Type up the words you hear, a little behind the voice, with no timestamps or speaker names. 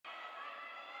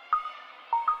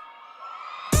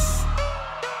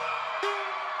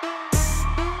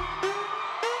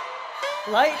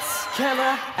Lights,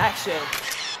 camera, action.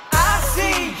 I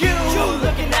see you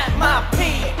looking at my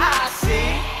PIC.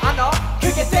 I know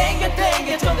그게 땡겨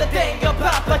좀 더 땡겨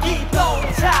바빠기도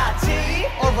차지.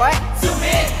 Alright, zoom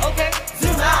in, okay,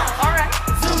 zoom out. Alright,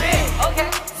 zoom in, okay,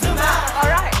 zoom out.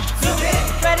 Alright, zoom in,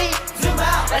 ready, zoom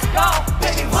out. Let's go,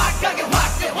 baby, 확하게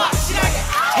확실하게.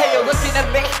 Hey, you're looking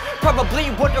at me,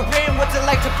 probably wondering what's it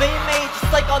like to be me.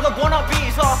 Just like all the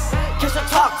wannabes, kiss and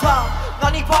talk.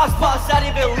 넌 이 pause, I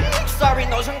didn't leak. Sorry,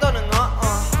 no 정도는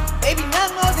Baby,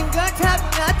 난 모든 걸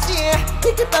타고났지.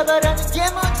 이렇게 빠바라는 게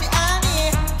뭔지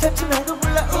아니. 잡지 말고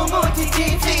불러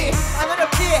우무지지지. 안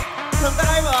어렵지? 그럼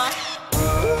따라해봐.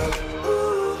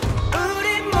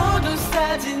 우리 모두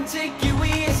사진 찍기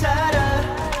위해 살아.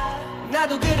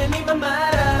 나도 그래 니만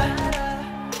말아.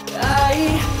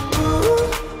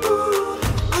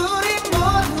 우리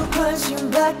모두 관심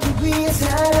받기 위해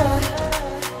살아.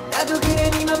 나도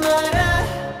그래 니만 말아.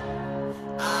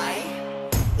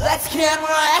 Let's camera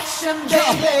action,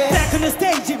 baby. Back on the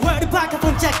stage, worry back up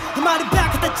on jack. The money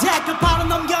back at the jack, the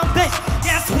bottom of your base.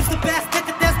 Yes, who's the best at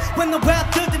the dance? When the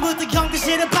rap do the mood, the youngest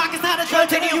shit, the back is not a girl,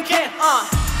 take it, you can.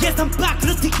 Yes, I'm back,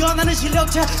 그렇게 뛰어나는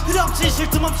실력자. 끝없이 쉴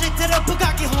틈 없이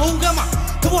테러프가기 호우가 막.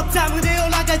 더웠다 무대에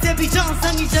올라갈 때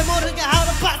비정상 이제 모르게 how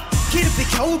to pass. 기름이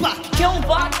겨우박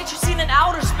Get you seen in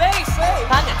outer space.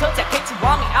 방에 도착했지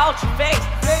want me out your face.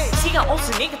 시간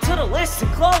없으니까 to the list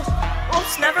and close.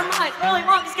 Oops, never mind, early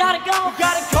monkey's gotta go.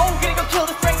 Gotta go, gonna go kill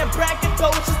this brain and bracket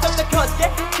though. It's just the cut,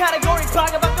 get category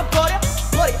방에 바꿔버려.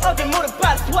 머리 어깨 무릎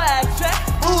발 swag check.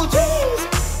 Ooh,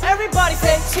 jeez, everybody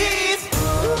say cheese.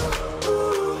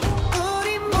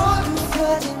 우리 모두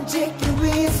사진 찍기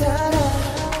위해 살아.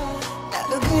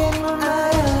 나도 그래 니만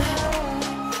알아.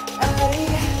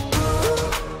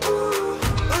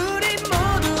 우리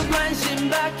모두 관심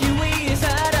받기 위해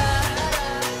살아.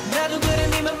 나도 그래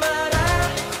니만 말아.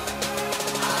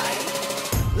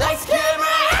 Lights, camera,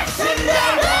 action,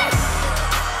 baby.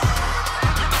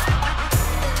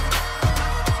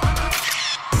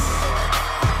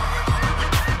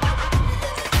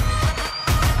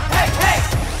 Hey, hey.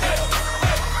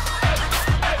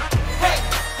 Hey,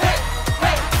 hey,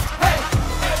 hey, hey.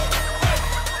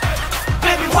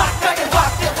 Baby,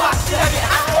 확실하게.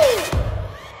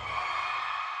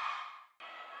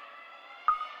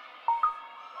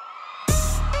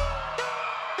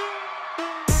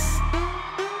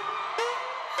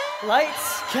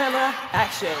 Lights, camera,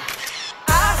 action.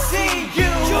 I see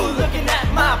you looking at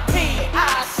my PIC.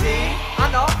 I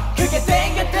know 그게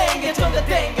땡겨 좀 더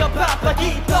땡겨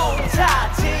바빠기도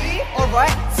차지.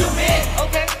 Alright, zoom in,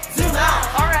 okay, zoom out.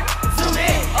 Alright, zoom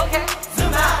in, okay,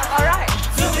 zoom out. Alright,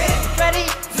 zoom in, ready,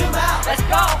 zoom out. Let's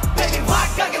go, baby,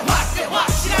 확실하게.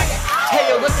 Hey,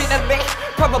 you're looking at me,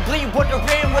 probably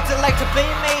wondering what's it like to be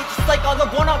me. Just like all the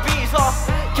wannabes,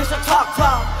 kiss and talk.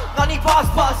 넌 이 pause,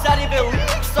 I didn't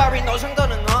leak. Sorry, no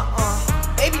정도는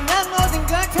Baby, 난 모든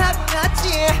걸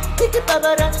타고났지. 이렇게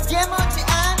빠바라는 게 뭔지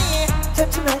아니.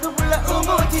 잡지 말고 불러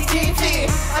우무지지지.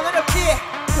 안 어렵지?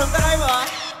 그럼 따라해봐.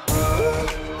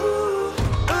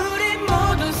 우리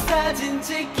모두 사진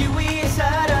찍기 위해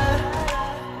살아.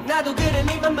 나도 그래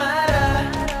니만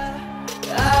말아.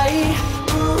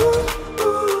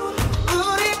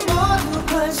 우리 모두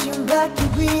관심 받기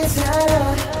위해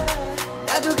살아.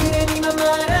 나도 그래 니만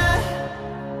말아.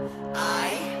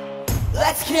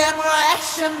 Let's camera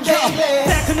action, baby.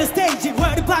 Back on the stage,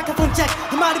 worry back up on jack.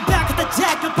 The money back at the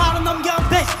jack, the bottom of your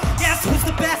base. Yes, who's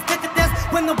the best at the dance?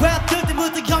 When the rap do the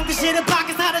mood, the youngest shit, the back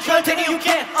is not a girl, take it, you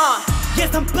can.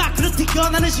 Yes, I'm back, 그렇게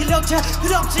뛰어나는 실력자.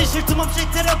 끝없이 쉴 틈 없이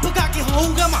테러프가기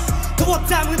호우가 막.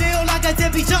 더웠다 무대에 올라갈 때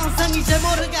비정상 이제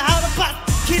모르게 how to pass.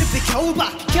 기름이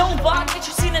겨우박 Get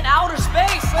you seen in outer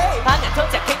space. 방에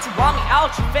도착했지 want me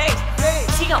out your face.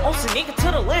 시간 없으니까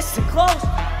to the list and close.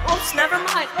 Oops, never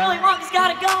mind, early monkey's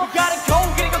gotta go. Gotta go,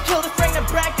 gonna go kill this brain and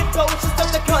bracket though. It's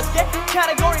just the cut, get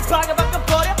category 방에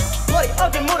바꿔버려. 머리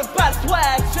어깨 무릎 발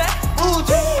swag check. Ooh,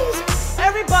 jeez,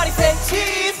 everybody say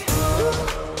cheese.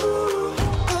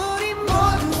 우리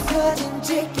모두 사진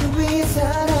찍기 위해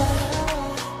살아.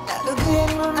 나도 그래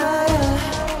니만 알아.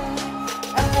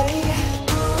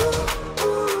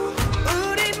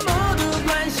 우리 모두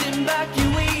관심 받기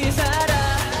위해 살아.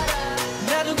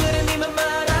 나도 그래 니만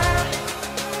말아.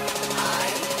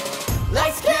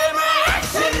 Lights, camera,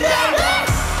 action, baby.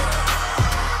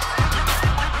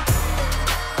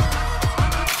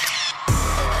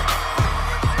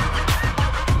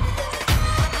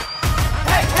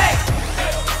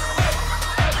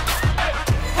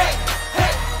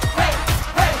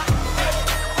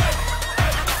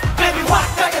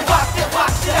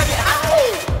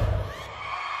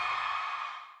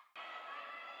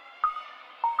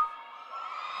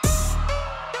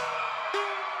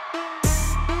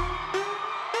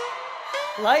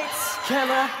 Lights,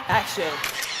 camera, action.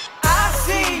 I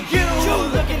see you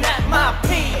looking at my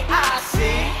PIC.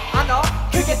 I know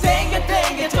그게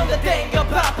땡겨 좀 더 땡겨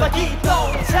바빠기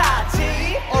또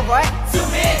차지. Alright,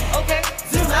 zoom in, okay,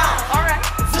 zoom out. Alright,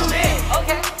 zoom in,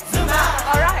 okay, zoom out.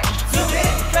 Alright, zoom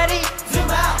in, ready, zoom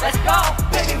out. Let's go,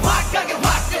 baby, 확하게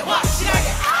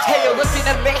확실하게. Hey, you're looking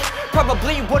at me,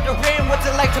 probably wondering what's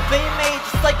it like to be me,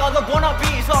 just like all the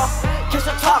wannabes. Kiss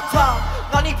and talk.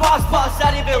 넌 이 pause,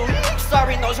 I didn't believe.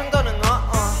 Sorry, 너 정도는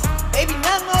Baby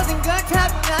난 모든 걸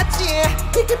타고났지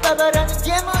티켓바바라는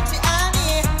게 뭔지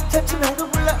아니 잡지 말고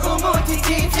불러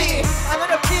우무티티티 안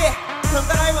어렵지 그럼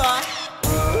따라해봐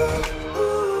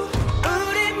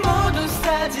우리 모두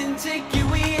사진 찍기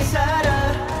위해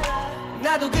살아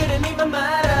나도 그래 니만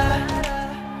말아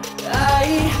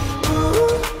아이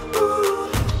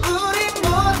우리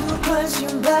모두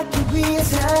관심 받기 위해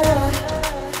살아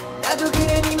나도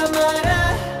그래 니만 말아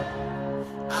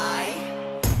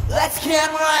Let's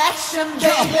camera action,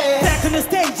 baby. Back on the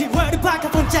stage, worry back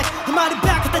up on jack. I'm already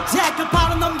back at the jack. I'm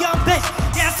바로 넘겨 bass.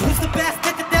 Yes, who's the best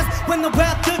at the dance? When the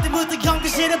rap 들들 무드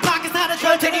연기실은 밖에서 하는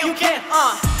절대로 you can't.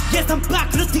 Yes, I'm back.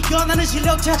 그로 뛰어나는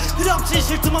실력자. 그렇지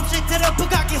쉴 틈 없이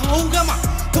테러프가기 호우가 막.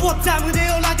 두었다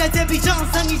무대에 올라갈 때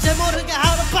비정상 이제 모르게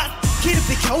하루 밭.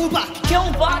 기름비 겨우박. Get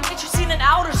you seen in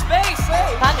outer space.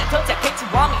 방금 도착했지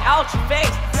왕이 out your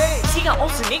face. 시간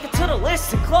없으니까 to the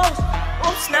list and close.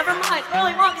 Oops, never mind.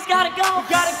 Early monkey's gotta go.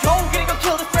 Gotta go. Gonna go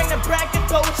kill this brain and brag and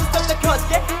throw. Just don't the cuts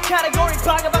get category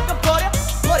방아 바꿔버려.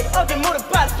 머리 어디 무릎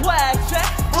봐 swag check.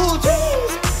 Ooh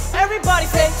jeez. Everybody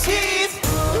say cheese.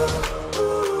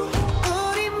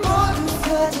 우리 모두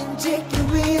사진 찍기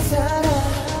위해 살아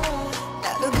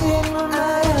나도 그래 넌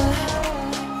알아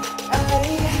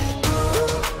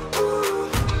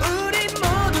우리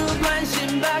모두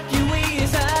관심 받기 위해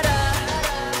살아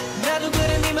나도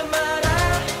그래 니만 말아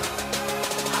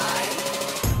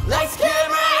Lights,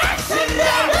 camera, action,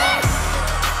 baby.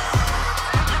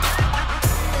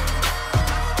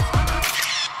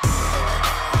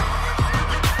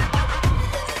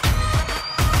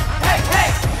 Hey, hey.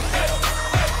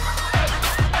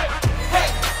 Hey,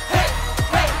 hey,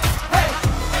 hey, hey.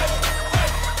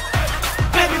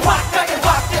 Baby,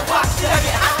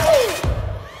 확실하게.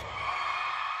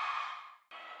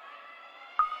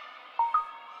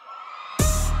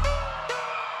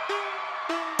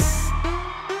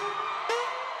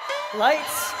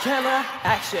 Lights, camera,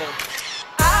 action.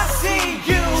 I see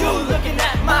you looking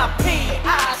at my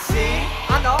PIC.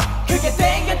 I know 그게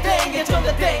땡겨 좀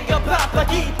더 땡겨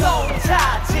바빠기 또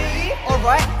차지.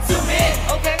 Alright, zoom in,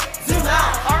 okay, zoom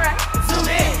out. Alright, zoom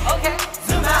in, okay,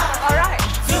 zoom out. Alright,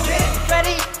 zoom in,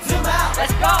 ready, zoom out.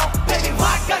 Let's go, baby,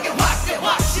 확하게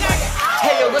확실하게.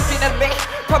 Hey, you're looking at me,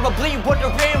 probably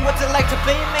wondering what's it like to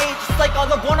be me, just like all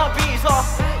the wannabes.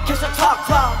 Kiss and talk.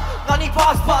 넌 이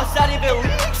pause, I didn't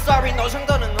believe. Sorry, 너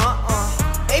정도는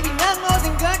Baby 난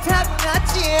모든 걸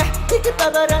타고났지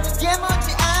티켓바바라는 게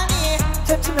뭔지 아니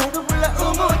잡지 말고 불러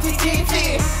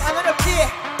우무티티티 안 어렵지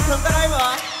그럼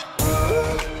따라해봐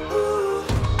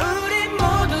우리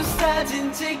모두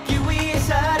사진 찍기 위해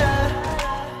살아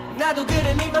나도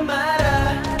그래 니만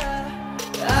말아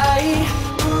아이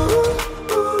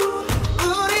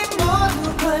우리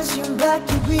모두 관심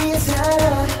받기 위해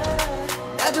살아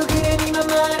나도 그래 니만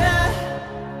말아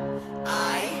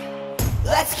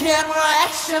Let's camera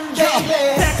action, baby.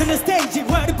 Back on the stage,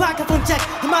 worry back up on jack.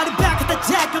 I'm already back at the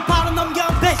jack. I'm 바로 넘겨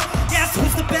bass. Yes,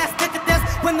 who's the best at the dance?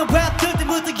 When the rap 들들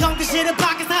무드 연기실은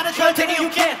밖에서 하는 절대로 you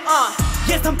can't.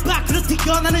 Yes, I'm back. 그로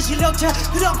뛰어나는 실력자.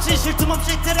 그렇지 쉴 틈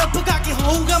없이 테러프가기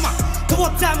호우가 막.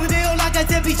 두었다 무대에 올라갈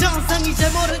때 비정상 이제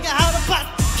모르게 하루 밭.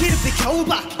 기름비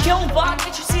겨우박.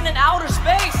 Get you seen in outer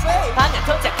space. 방금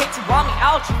도착했지 왕이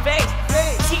out your face.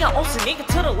 시간 없으니까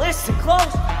to the list and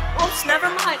close. Oops, never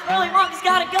mind. Early monkey's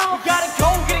gotta go. Gonna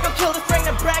go kill this brain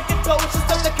and brag and throw. Just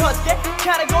don't the cuts get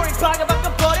category 방아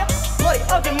바꿔버려. 머리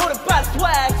어디 무릎 봐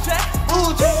swag check.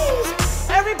 Ooh jeez.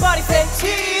 Everybody say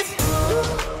cheese.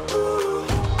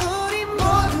 우리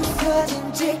모두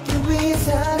사진 찍기 위해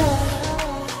살아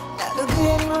나도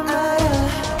그래 넌 알아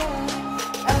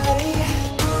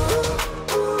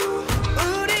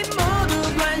우리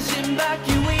모두 관심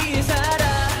받기 위해 살아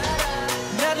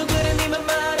나도 그래 니만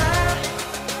말아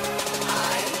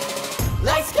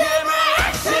Lights, camera,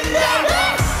 action,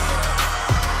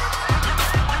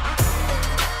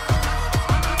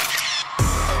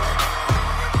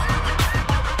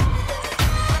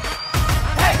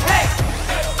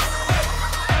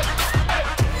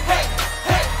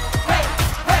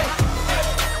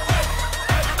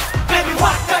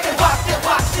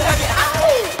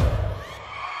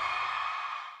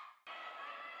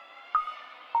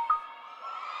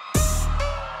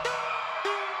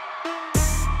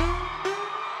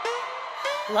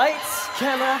 Lights,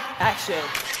 camera, action.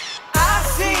 I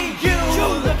see you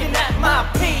looking at my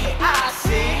PIC.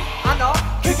 I know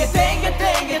그게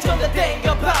땡겨 좀 더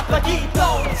땡겨 바빠기도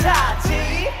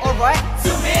차지. Alright,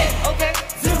 zoom in, okay,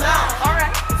 zoom out.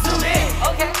 Alright, zoom in,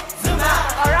 okay, zoom out.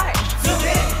 Alright, zoom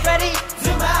in, ready,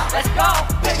 zoom out. Let's go,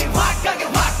 baby, 확하게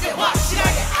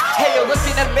확실하게. Hey, you're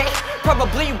looking at me,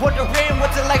 probably wondering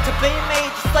what's it like to be me,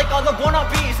 just like all the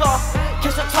wannabes.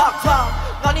 Kiss or talk.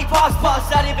 넌 이 pause,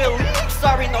 I didn't believe.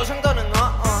 Sorry, 너 정도는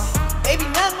Baby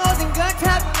난 모든 걸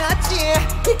타고났지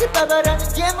이렇게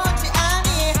빠바라는 게 뭔지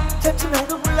아니 잡지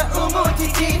말고 불러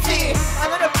우무티티티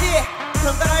안 어렵지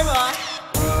그럼 따라해봐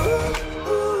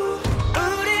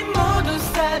우리 모두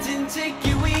사진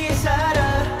찍기 위해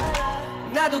살아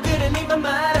나도 그래 니만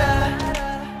말아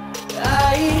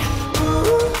아이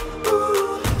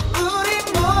우리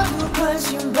모두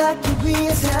관심 받기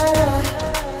위해 살아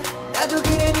나도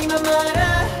그래 니만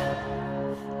말아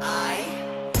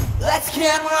Let's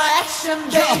camera action,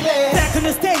 baby. Back on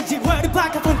the stage, worried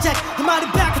back up on jack. I'm already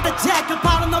back at the jack.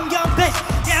 바로 넘겨 bass.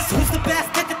 Yes, who's the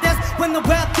best at the dance? When the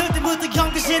rap 들들 무드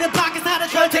연기실은 밖에 살아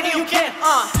절대로 you can't.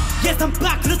 Yes, I'm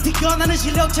back. 그렇디가 나는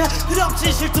실력자.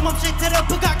 그렇지 쉴 틈 없이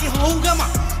테러프가기 호우가 막.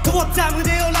 두었다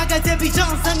무대에 올라갈 때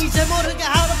비정상 이제 모르게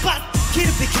how to pass.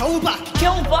 기름비 겨우박. Get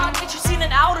you seen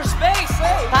in outer space.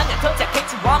 방에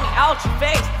도착했지 왕이 out your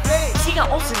face. 시간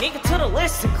없으니까 to the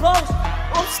list and close.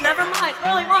 Oops, never mind.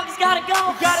 Early monkeys gotta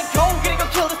go. Gotta go. Gonna go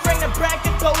kill this brain and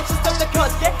bracket though. System the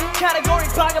cuts get category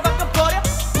방에 바꿔버려.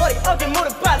 머리 어깨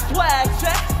무릎 발 swag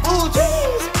check. Ooh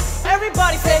jeez.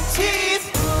 Everybody say cheese.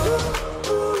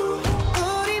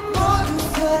 우리 모두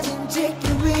사진 찍기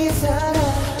위해 살아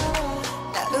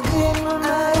나도 그림을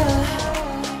알아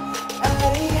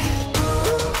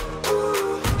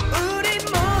우리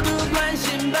모두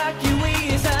관심 받기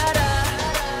위해 살아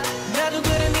나도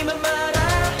그래 니만 말아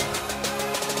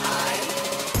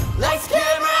Lights,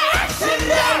 camera, action,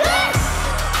 baby.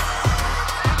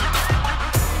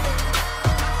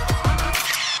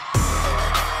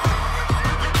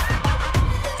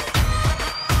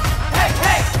 Hey,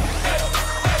 hey.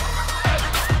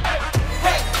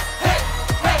 Hey, hey,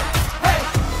 hey, hey.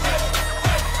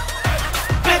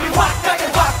 Baby, 확하게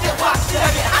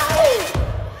확실하게.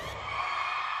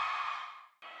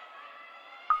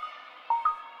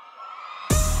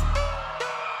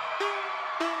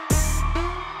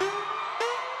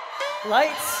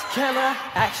 Lights, camera,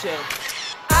 action.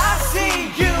 I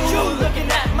see you looking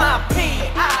at my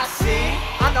PIC.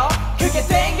 I know 그게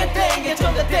땡겨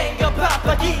좀 더 땡겨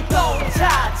바빠기도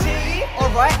차지.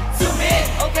 Alright, zoom in,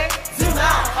 okay, zoom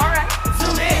out. Alright,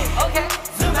 zoom in, okay,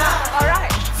 zoom out.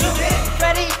 Alright, zoom in,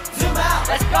 ready, zoom out.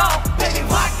 Let's go, baby,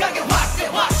 확하게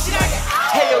확실하게.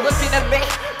 Hey, you're looking at me,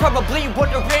 probably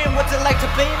wondering what's it like to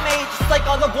be me, just like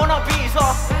all the wannabes.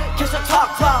 Kiss or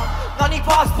talk. 넌 이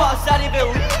pause, I didn't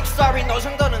believe. Sorry, 너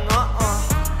정도는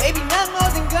Baby 난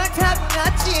모든 걸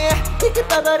타고났지 이렇게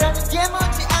빠바라는 게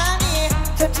뭔지 아니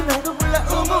잡지 말고 불러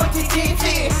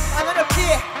우무티티티 안 어렵지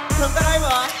그럼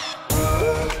따라해봐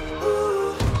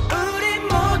우리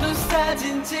모두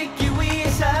사진 찍기 위해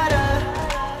살아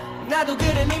나도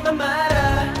그래 니만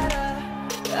말아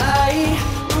아이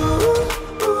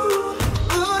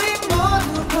우리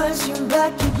모두 관심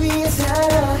받기 위해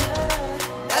살아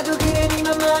나도 그래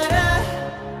니만 말아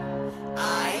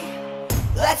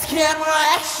Let's camera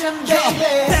action,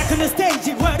 baby. Back on the stage,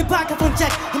 worried back up on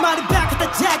jack. I'm already back at the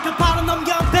jack. 바로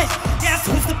넘겨 bass. Yes,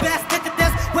 who's the best at the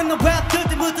dance? When the rap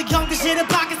들들 무드 연기실은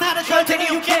밖에 살아 절대로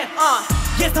you can't.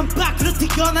 Yes, I'm back.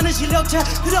 그렇디가 나는 실력자.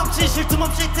 그렇지 쉴 틈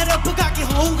없이 테러프가기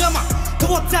호우가 막.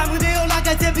 두었다 무대에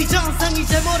올라갈 때 비정상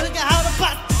이제 모르게 how to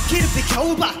pass. 기름비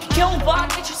겨우박.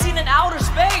 Get you seen in outer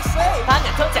space.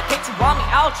 방에 도착했지 왕이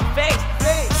out your face.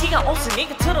 시간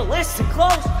없으니까 to the list and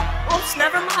close. Oops,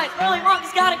 never mind. Early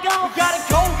monkeys gotta go. Gonna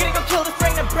go kill this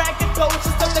brain and bracket though.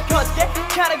 System the cuts get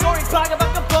category 방에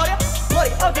바꿔버려.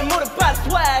 머리 어깨 무릎 발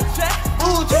swag check.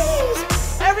 Ooh jeez.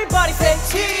 Everybody say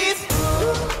cheese.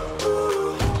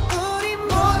 우리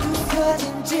모두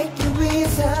사진 찍기 위해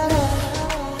살아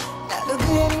나도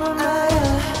그림을 알아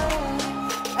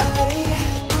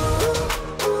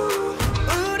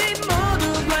우리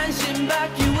모두 관심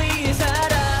받기 위해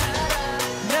살아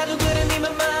나도 그래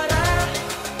니만 말아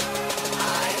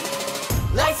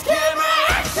Lights, camera,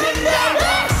 action, baby.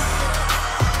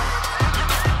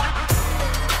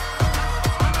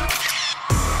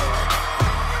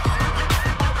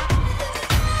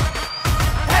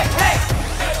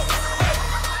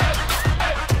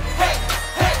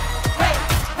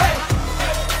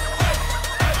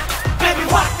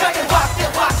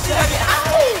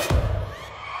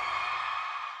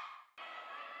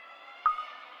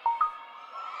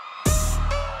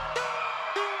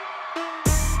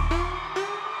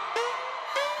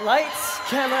 Lights,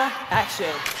 camera, action.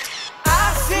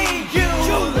 I see you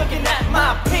looking at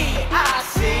my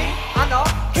PIC. I know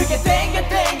그게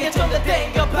땡겨 좀 더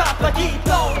땡겨 바빠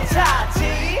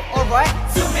기동차지. Alright,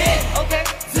 Zoom in, okay.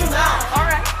 Zoom out,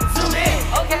 alright. Zoom in,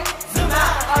 okay. Zoom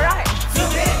out, alright.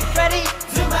 Zoom in, ready.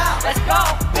 Zoom out, let's go.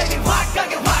 Baby,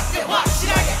 확하게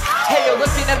확실하게. hey, you're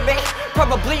looking at me,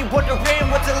 probably wondering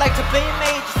what's it like to be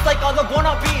me. Just like all the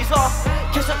wannabes,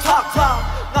 kiss and talk.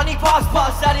 넌 이 pause,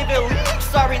 I didn't believe.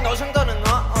 Sorry, 너 정도는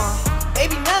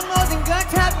Baby, 난 모든 걸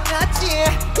타고났지.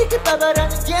 이렇게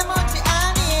빠바라는 게 뭔지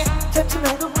아니. 잡지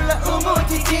말고 불러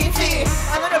우무티티티.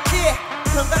 안 어렵지,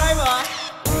 그럼 따라해봐.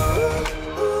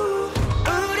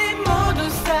 우리 모두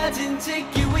사진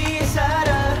찍기 위해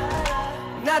살아.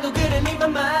 나도 그래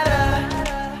니만 말아.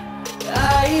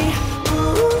 아이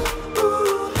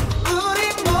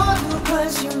우리 모두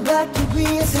관심 받기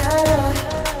위해 살아.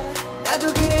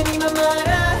 나도 그래 니만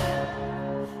말아.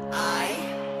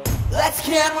 Let's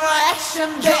camera action,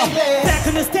 baby. Back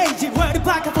on the stage, worried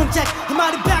back up on jack. I'm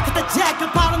already back at the jack.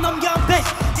 바로 넘겨 bass.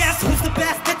 Yes, who's the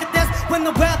best at the dance? When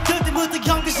the rap 들들 무드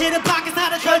연기실은 밖에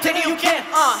살아 절대로 you can't.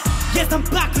 Yes, I'm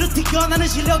back. 그로 뛰어나는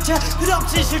실력자.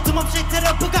 그렇지 쉴 틈 없이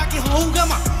테러프가기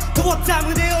호감아. 두었다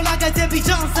무대에 올라갈 때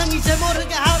비정상 이제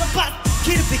모르게 하루 밭.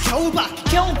 길을 비켜봐.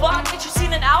 get you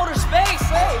seen in outer space.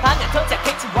 방에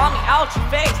도착했지 왕이 out your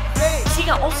face.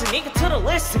 시간 없으니까 to the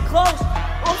list and close.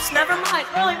 Oops, never mind.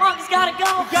 Early monkey's gotta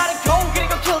go. Gotta go,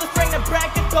 gonna kill this ring and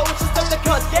bracket though. 시스템 다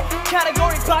컷게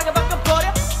category 방에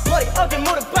바꿔버려. 머리 어깨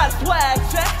무릎 발 swag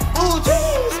check. Ooh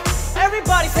jeez,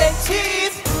 everybody say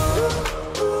cheese.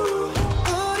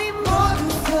 우리 모두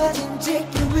사진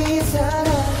찍기 위해 살아.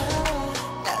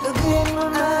 나도 그래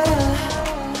니만 알아.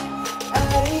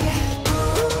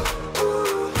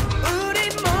 우리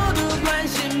모두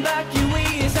관심 받기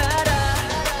위해 살아.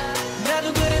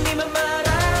 나도 그래 니만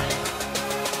말아.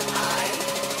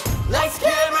 Lights,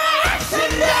 camera, action,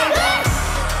 baby.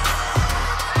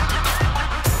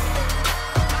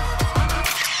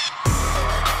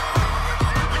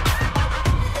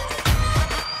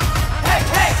 Hey,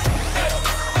 hey.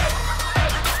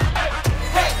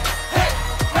 Hey, hey,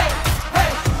 hey,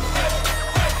 hey.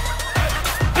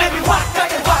 Baby,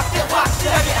 확하게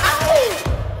확실하게.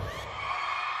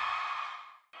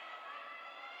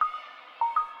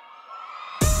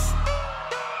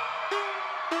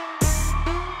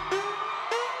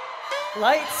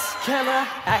 Lights, camera,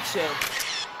 action.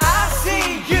 I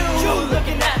see you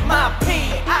looking at my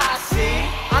PIC.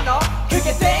 I know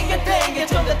그게 땡겨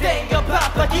좀 더 땡겨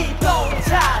바빠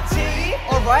기동차지.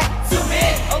 Alright, Zoom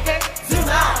in, okay. Zoom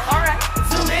out, alright.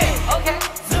 Zoom in, okay.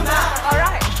 Zoom out,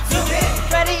 alright. Zoom in,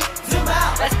 ready. Zoom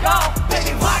out, let's go.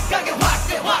 Baby, 확하게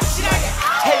확실하게.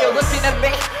 hey, you're looking at me,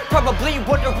 probably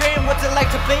wondering what's it like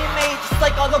to be me. Just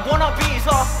like all the wannabes,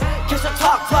 kiss and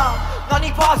talk. 넌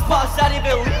이 pause, I didn't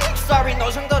believe. Sorry, 너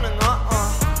정도는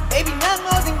Baby, 난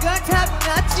모든 걸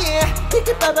타고났지.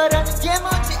 이렇게 빠바라는 게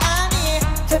뭔지 아니.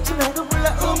 잡지 말고 불러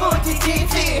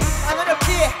우무티티티. 안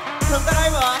어렵지, 그럼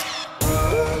따라해봐.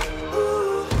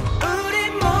 우리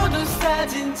모두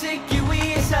사진 찍기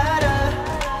위해 살아.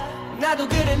 나도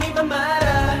그래 니만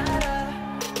말아.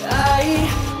 아이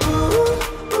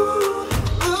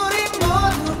우리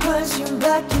모두 관심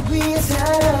받기 위해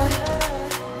살아.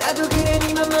 나도 그래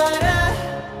니만 말아.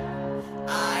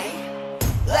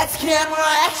 Let's camera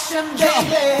action,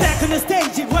 baby. Back on the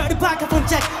stage, worried back up on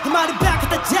jack. I'm already back at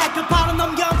the jack. 바로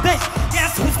넘겨 bass.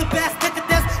 Yes, who's the best at the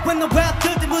dance? When the rap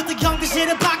들들 무드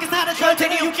연기실은 밖에 살아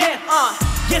절대로 you can't.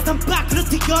 Yes, I'm back. 그로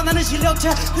뛰어나는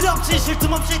실력자. 그렇지 쉴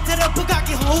틈 없이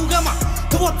테러프가기 호감아.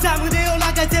 두었다 무대에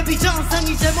올라갈 때 비정상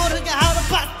이제 모르게 하루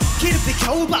밭. 길을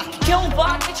비켜봐.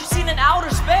 get you seen in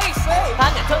outer space.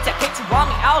 방에 도착했지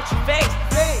왕이 out your face.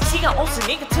 시간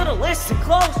없으니까 to the list and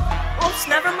close. Oops,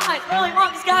 never mind. Early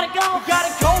monkey's gotta go. Gotta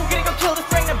go, gonna kill this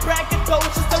ring and bracket though.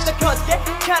 시스템 다 컷게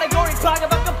category 방에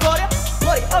바꿔버려.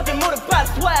 머리 어깨 무릎 발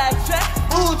swag check.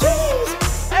 Ooh jeez,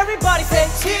 everybody say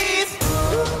cheese.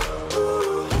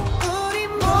 우리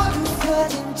모두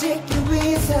사진 찍기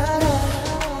위해 살아.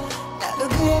 나도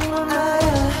그래 니만 알아.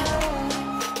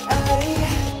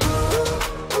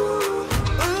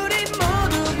 우리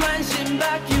모두 관심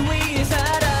받기 위해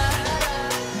살아.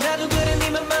 나도 그래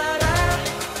니만 말아.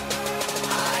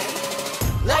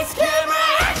 Lights, camera,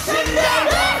 action,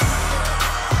 baby.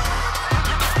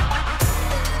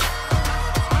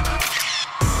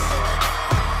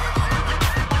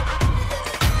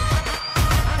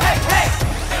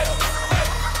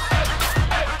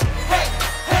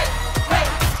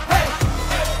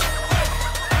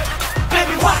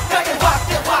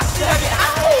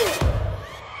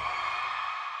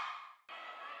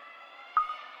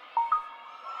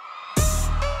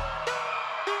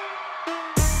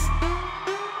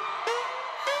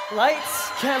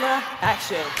 Lights, camera,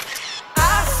 action.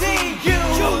 I see you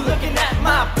looking at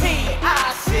my PIC.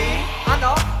 I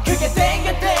know 그게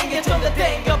땡겨 좀 더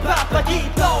땡겨 바빠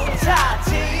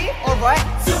기동차지. Alright,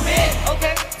 Zoom in,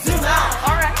 okay. Zoom out,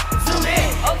 alright. Zoom in,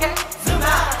 okay. Zoom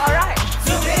out, alright.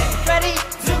 Zoom in, ready.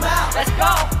 Zoom out, let's go.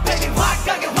 Baby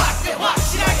확하게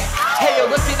확실하게. hey, you're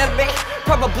looking at me,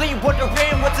 probably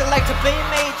wondering what's it like to be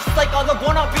me. Just like all the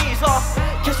wannabes,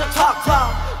 계속 talk.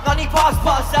 넌 이 pause,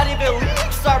 I didn't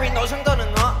believe. Sorry, 너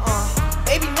정도는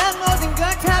Baby 난 모든 걸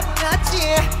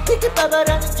타고났지 티켓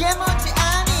봐봐라는 게 뭔지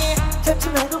아니 잡지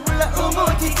말고 불러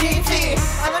우무티티티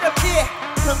안 어렵지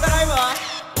그럼 따라해봐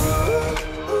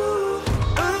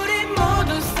우리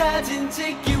모두 사진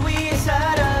찍기 위해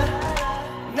살아.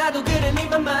 나도 그래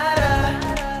니만 말아.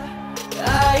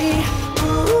 아이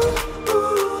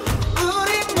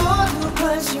우리 모두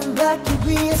관심 받기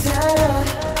위해 살아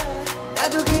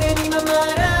나도 그래 니만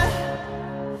말아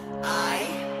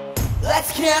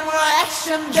Let's camera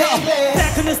action baby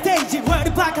Back on the stage,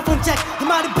 worried back up on jack 그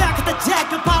말이 back at the jack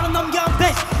바로 넘겨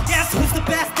page Yes, who's the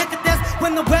best at the dance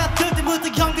When the rap 들때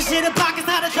무드 연기실은 밖에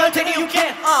살아 절대니 you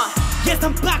can't Yes,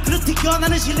 I'm back 로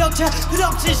뛰어나는 실력자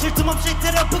그렇지 쉴 틈 없이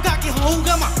테러프가기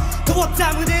호감아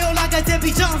그옷다 무대에 올라갈 때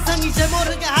비정상 이제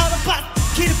모르게 하루 밭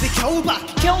기름비 겨울박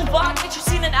Get you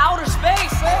seen in outer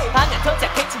space 방에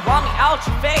도착했지 want me out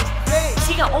your face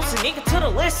시간 없으니까 to the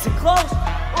listen close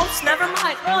Oops, never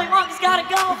mind, early monkey's gotta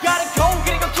go Gotta go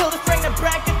그리고 kill the frame and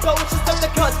bracket 또 시스템 더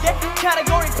커지게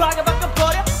category 방에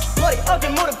바꿔버려 머리 어깨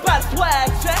무릎 발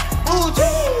swag check Ooh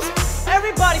jeez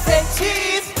Everybody say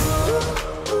cheese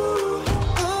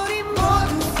우리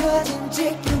모두 사진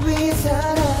찍기 위해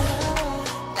살아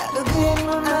나도 그래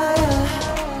니만 알아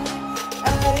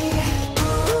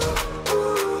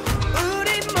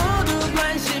우리 모두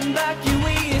관심 받기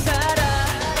위해 살아.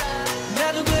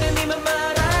 나도 그래 니만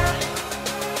말아.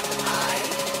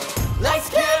 Lights,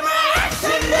 camera,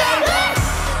 action, baby.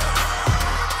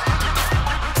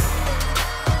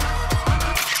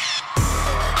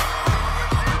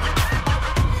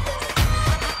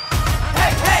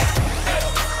 Hey, hey.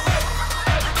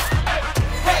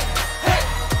 Hey, hey,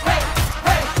 hey,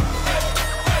 hey.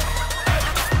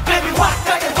 Baby,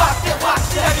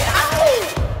 확실하게.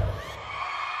 아우.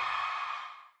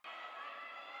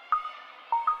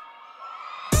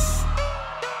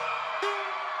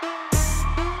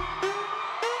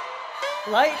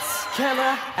 Lights,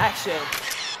 camera, action.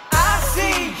 I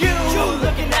see you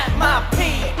looking at my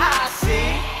PIC.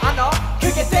 I know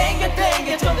그게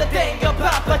땡겨 좀 더 땡겨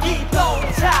바빠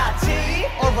기동차지.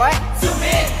 Alright, Zoom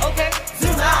in, okay.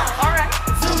 Zoom out, alright.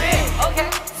 Zoom in, okay.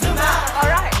 Zoom out,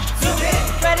 alright. Zoom in,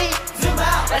 ready. Zoom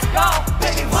out, let's go.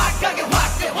 Baby 확하게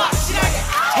확실하게.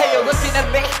 hey, you're looking at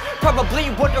me, probably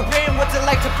wondering what's it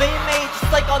like to be me.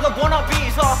 Just like all the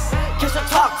wannabes, 계속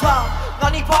talk.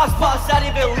 넌 이 pause, I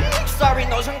didn't believe. Sorry,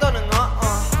 너 정도는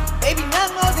Baby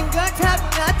난 모든 걸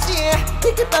타고났지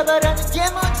티켓 봐봐라는 게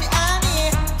뭔지 아니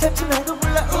잡지 말고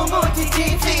불러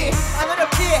우무티티티 안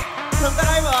어렵지 그럼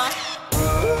따라해봐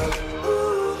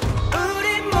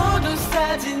우리 모두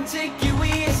사진 찍기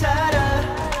위해 살아.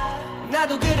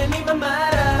 나도 그래 니만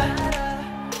말아.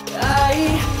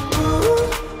 아이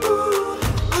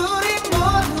우리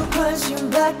모두 관심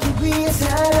받기 위해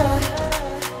살아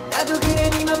나도 그래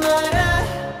니만 말아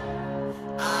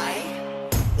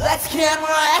Let's camera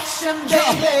action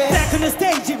baby Back on the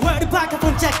stage, worried back up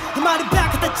on jack 그 말이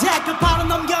back at the jack 바로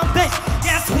넘겨 page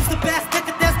Yes, who's the best at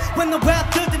the dance When the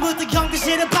rap 들때 무드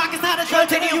연기실은 밖에 살아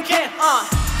절대니 you can't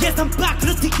Yes, I'm back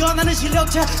로 뛰어나는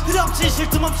실력자 그렇지 쉴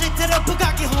틈 없이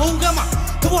테러프가기 호감아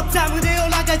그옷다 무대에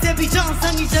올라갈 때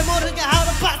비정상 이제 모르게 하루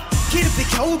밭 기름비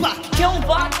겨울박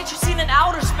Get you seen in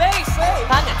outer space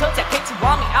방에 도착했지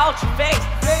want me out your face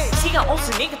시간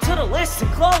없으니까 to the listen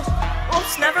close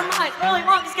Oops, never mind, early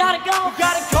monkey's gotta go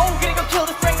Gotta go 그리고 kill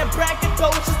the frame and bracket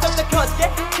또 시스템 더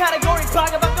커지게 category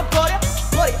방에 바꿔버려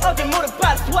머리 어깨 무릎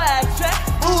발 swag check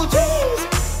Ooh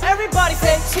jeez Everybody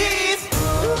say cheese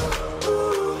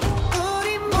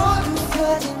우리 모두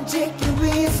사진 찍기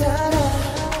위해 살아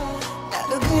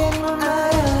나도 그래 니만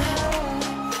알아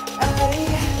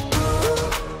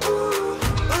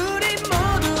우리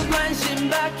모두 관심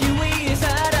받기 위해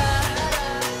살아.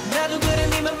 나도 그래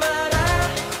니만 말아.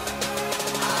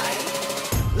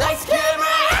 Lights,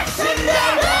 camera, action,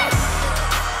 baby.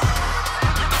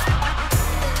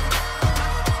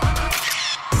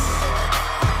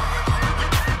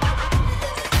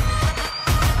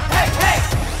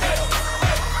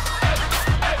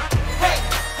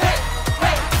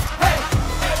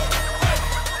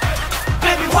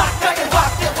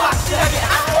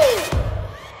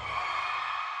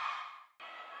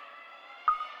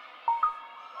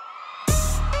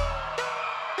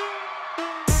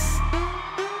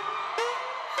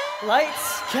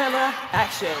 Lights, camera,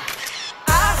 action.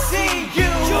 I see you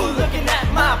looking at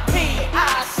my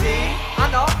PIC.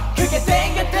 I know 그게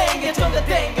땡겨 좀 더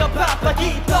땡겨 바빠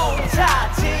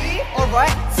기동차지.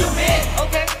 Alright, Zoom in,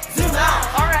 okay. Zoom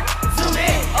out, alright. Zoom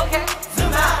in, okay.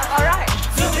 Zoom out, alright.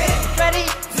 Zoom in, ready.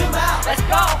 Zoom out, let's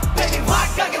go. Baby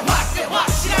확하게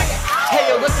확실하게. hey,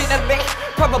 you're looking at me,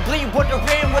 probably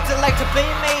wondering what's it like to be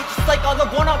me. Just like all the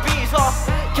wannabes,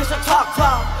 계속 talk.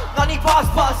 넌 이 pause,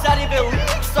 I didn't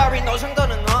believe. Sorry, 너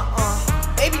정도는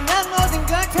Baby 난 모든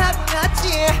걸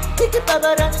타고났지 이렇게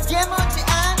빠바라는 게 뭔지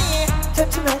아니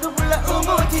잡지 말고 불러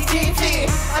우무티티티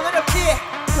안 어렵지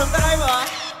그럼 따라해봐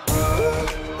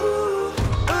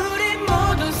우리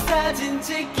모두 사진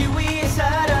찍기 위해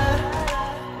살아.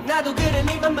 나도 그래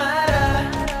니만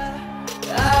말아.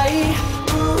 아이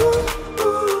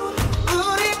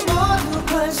우리 모두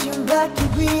관심 받기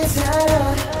위해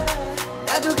살아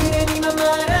나도 그래 니만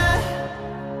말아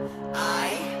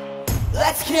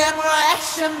Let's camera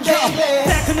action baby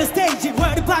Back on the stage,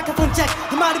 worried back up on check.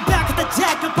 The money back at the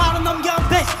jack, your bottom on your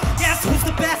base. Yes, who's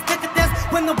the best at the dance?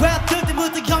 When the rap good, the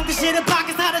mood, the youngest shit, the back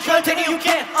is not a girl, you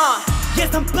can.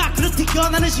 Yes, I'm back, 그로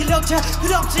뛰어나는 실력자.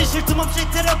 그렇지, 쉴 틈 없이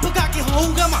테러프가게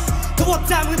호감아.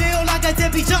 더웠다 무대에 올라갈 때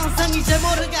비정상 이제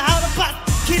모르게 하루 밭.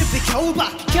 길을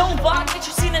비켜봐. get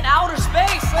you seen in outer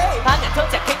space. 방향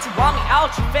도착했지, want me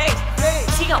out your face.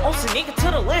 시간 없으니까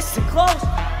to the listen close.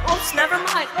 Oops, never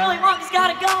mind, early monkey's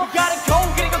gotta go. Gotta go,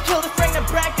 그리고 kill the frame and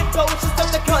bracket 또 시스템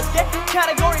내 컷게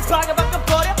category 방에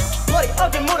바꿔버려. 머리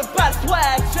어깨 무릎 발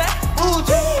swag check. Ooh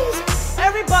jeez,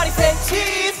 everybody say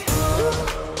cheese.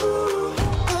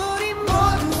 우리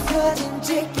모두 사진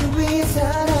찍기 위해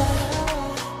살아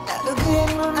나도 그래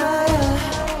넌 알아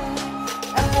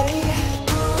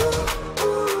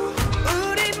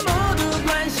우리 모두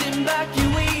관심 받기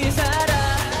위해 살아.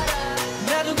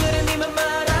 나도 그래 니만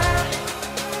말아.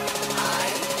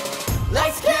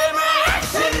 Lights, camera,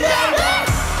 action, baby.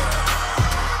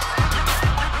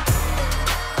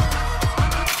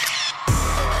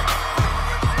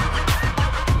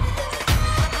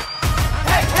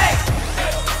 Hey, hey.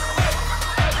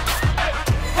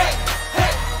 Hey, hey,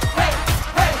 hey,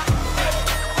 hey.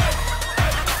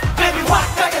 Baby,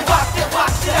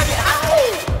 확실하게.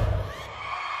 아우.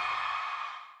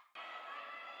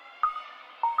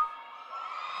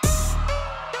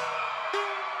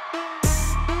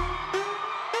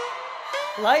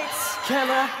 Lights,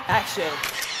 camera, action.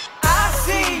 I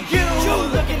see you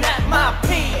looking at my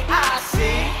PIC.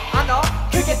 I know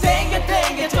그게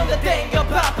땡겨 좀 더 땡겨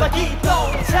바빠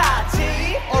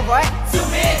기동차지. Alright,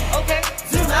 Zoom in, okay.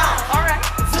 Zoom out, alright.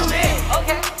 Zoom in,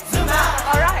 okay. Zoom out,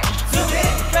 alright. Zoom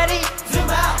in, ready. Zoom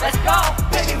out, let's go.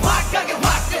 Baby 확하게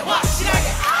확실하게.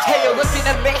 hey, you're looking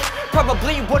at me,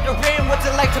 probably wondering what's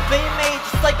it like to be me.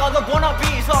 Just like all the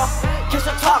wannabes,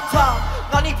 계속 talk.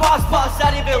 넌 이 pause,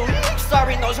 I didn't believe.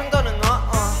 Sorry, 너 정도는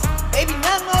Baby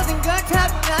난 모든 걸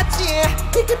타고났지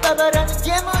이렇게 빠바라는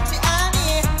게 뭔지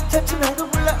아니 잡지 말고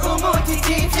불러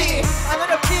우무티티티 안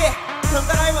어렵지 그럼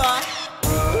따라해봐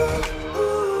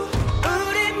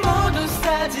우리 모두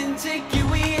사진 찍기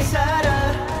위해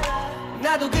살아.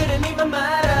 나도 그래 니만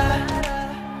말아.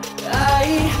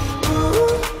 아이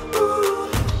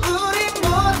우리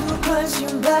모두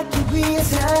관심 받기 위해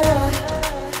살아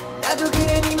나도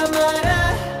그래 니만 말아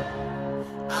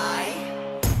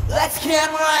Let's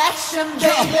camera action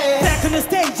baby Back on the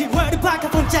stage, worried back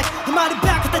up on check. The money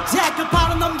back at the jack, your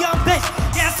bottom on your base.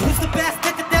 Yes, who's the best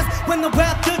at the dance? When the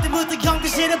rap good, the mood, the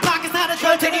youngest shit, the back is not a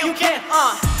girl, you can.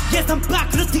 Yes, I'm back,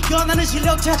 그로 뛰어나는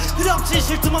실력자. 그렇지,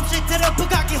 쉴 틈 없이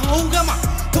테러프가게 호감아.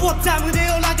 더웠다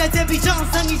무대에 올라갈 때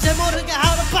비정상 이제 모르게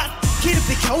하루 밭. 길을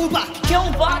비켜봐.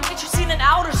 get you seen in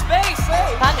outer space.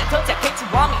 방향 도착했지,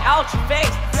 want me out your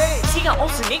face. 시간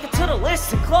없으니까 to the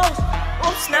listen close.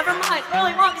 Oops, never mind,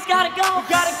 early monkey's gotta go.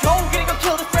 Gotta go, 그리고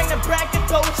kill the frame and bracket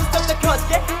또 시스템 내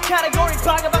컷게 category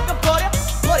방에 바꿔버려.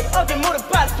 머리 어깨 무릎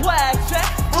발 swag check.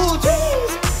 Ooh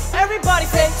jeez, everybody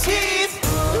say cheese.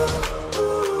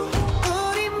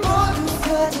 우리 모두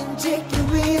사진 찍기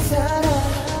위해 살아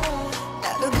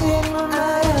나도 그래 넌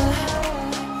알아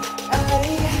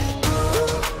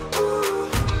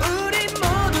우리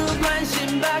모두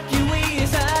관심 받기 위해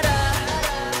살아.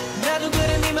 나도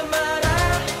그래 니만 말아.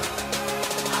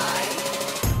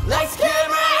 Lights,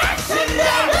 camera, action,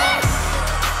 baby.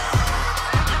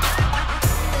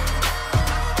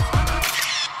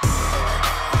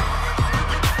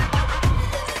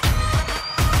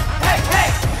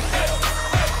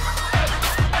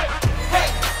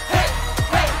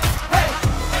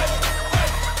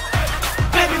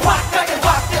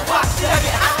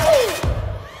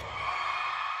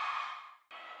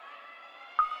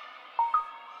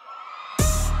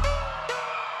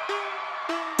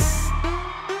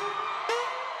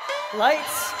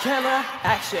 Lights, camera,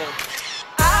 action.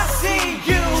 I see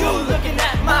you looking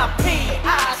at my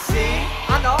PIC.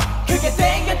 I know 그게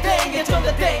땡겨 좀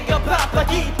더 땡겨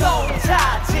바빠기도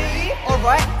차지.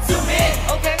 Alright, Zoom in,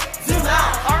 okay. Zoom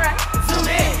out, alright. Zoom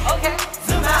in, okay.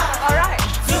 Zoom out, alright.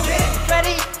 Zoom in,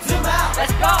 ready? zoom out,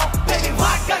 let's go. Baby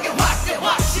확하게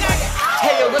확실하게.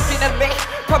 Hey, you're looking at me,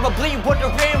 probably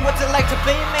wondering what's it like to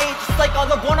be me. Just like all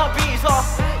the wannabes,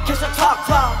 계속 talk.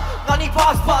 넌 이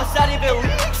pause, 잘 입을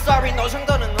leak. Sorry, 너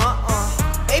정도는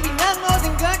Baby 난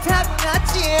모든 걸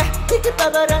타고났지 티켓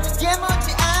봐봐라는 게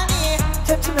뭔지 아니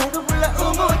잡지 말고 불러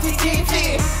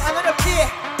우무티티티 안 어렵지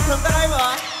그럼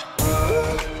따라해봐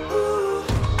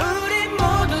우리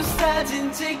모두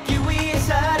사진 찍기 위해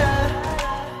살아.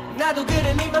 나도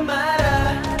그래 니만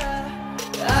말아.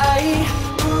 아이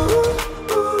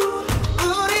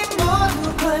우리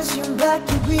모두 관심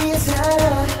받기 위해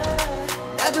살아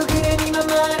나도 그래 니만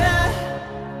말아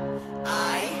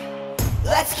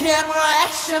Let's camera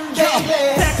action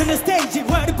baby Back on the stage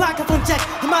worried microphone check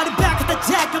말이 back at the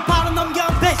jack 바로 넘겨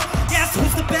bitch Yes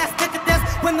who's the best at this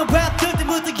when the rap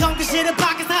들때부터 연기실은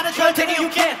밖에 살아 절 테니 you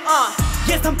can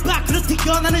Yes I'm back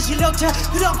그렇디어 나는 실력자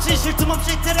그렇지 쉴 틈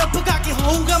없이 테러프가기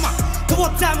호감아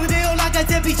두었다 무대에 올라갈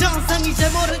때 비정상 이제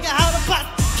모르게 하루 밭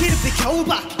기름비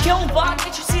겨울밭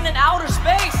get you seen in outer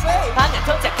space. 방향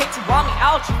도착했지 want me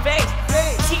out your face.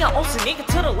 시간 없으니까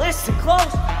to the listen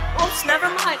close. Oops, never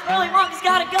mind. Early monkey's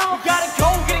gotta go. Gotta go,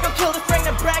 gonna kill this brain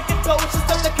and bracket though.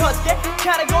 System the cut, get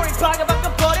category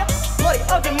바꿔버려. 머리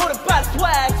어깨 무릎 발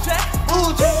swag check.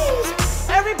 Ooh jeez,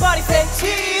 everybody say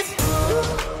cheese.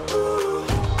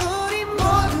 우리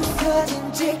모두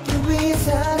사진 찍기 위해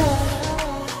살아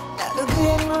나도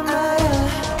그림을 알아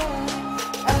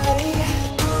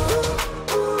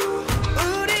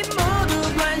우리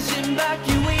모두 관심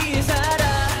받기 위해 살아.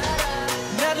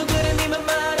 나도 그래 니만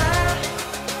말아.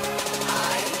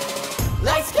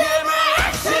 Lights, camera,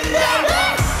 action, baby.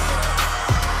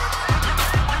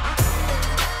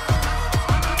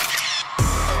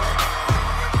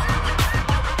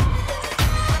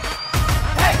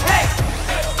 Hey, hey.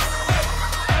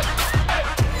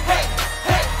 Hey,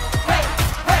 hey, hey,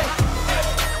 hey.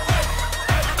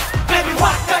 Baby,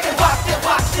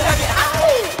 확실하게.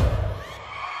 아우.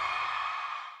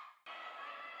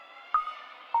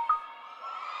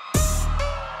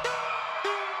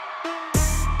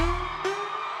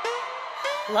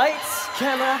 Lights,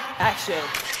 camera, action.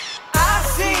 I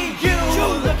see you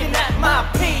looking at my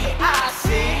PIC.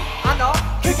 I know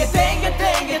그게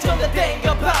땡겨 좀 더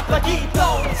땡겨 바빠기도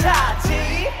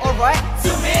차지. Alright,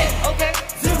 Zoom in, okay.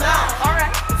 Zoom out,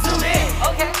 alright. Zoom in,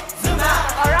 okay. Zoom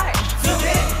out, alright. Zoom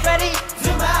in, ready?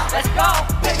 zoom out, let's go.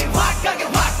 Baby 확하게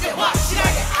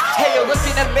확실하게. Hey, you're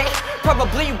looking at me,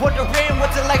 probably wondering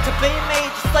what's it like to be me.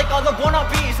 Just like all the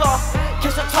wannabes,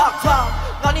 계속 talk.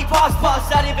 넌 이 pause,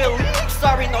 잘 입을 leak.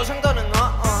 Sorry, 너 정도는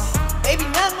Baby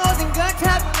난 모든 걸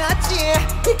타고났지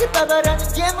티켓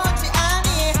봐봐라는 게 뭔지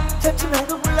아니 잡지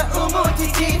말고 불러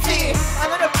우무티티티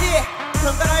안 어렵지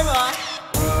그럼 따라해봐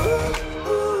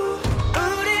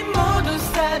우리 모두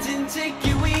사진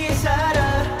찍기 위해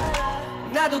살아.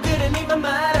 나도 그래 니만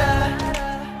말아.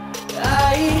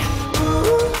 아이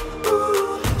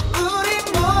우리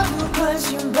모두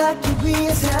관심 받기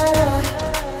위해 살아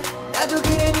나도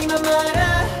그래 니만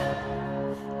말아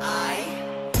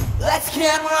Let's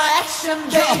camera action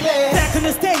baby Back on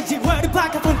the stage worried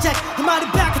microphone check 말이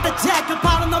back at the jack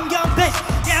바로 넘겨 bitch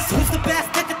Yes who's the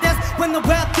best at this when the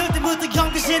rap 들때부터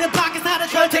연기실은 밖에 살아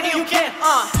절 테니 you can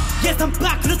Yes I'm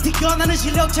back 그렇디어 나는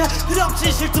실력자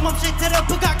그렇지 쉴 틈 없이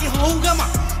테러프가기 호감아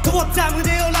두었다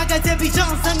무대에 올라갈 때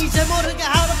비정상 이제 모르게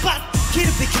하루 밭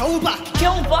기름비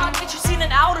겨울밭 get you seen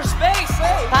in outer space.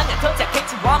 방향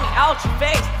도착했지 want me out your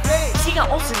face. 시간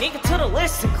없으니까 to the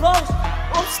listen close.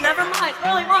 Oops, never mind.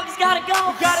 Early monkey's gotta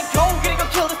go. Gotta go, gonna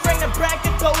kill this brain and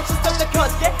bracket though. System the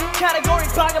cut, get category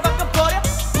바꿔버려.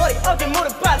 머리 어깨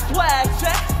무릎 발 swag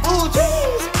check. Ooh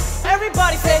jeez,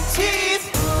 everybody say cheese.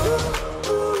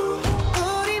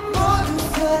 우리 모두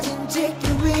사진 찍기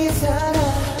위해 살아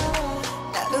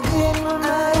나도 그림을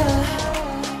알아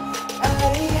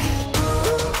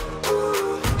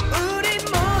우리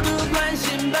모두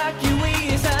관심 받기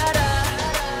위해 살아.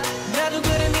 나도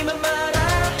그래 니만 말아.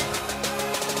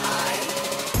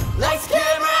 Lights,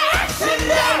 camera, action,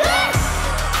 baby.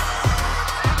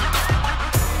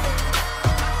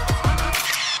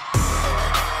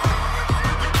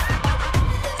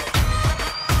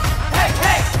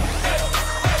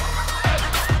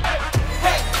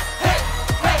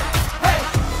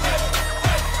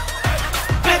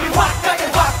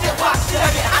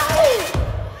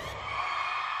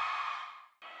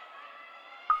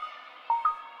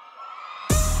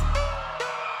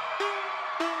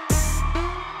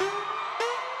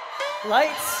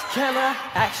 Lights, camera,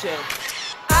 action.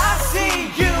 I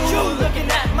see you looking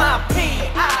at my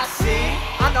PIC.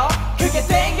 I know 그게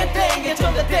땡겨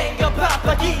좀 더 땡겨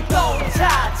바빠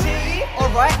기동차지.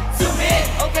 Alright, Zoom in,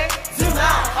 okay. Zoom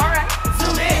out, alright.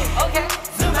 Zoom in, okay.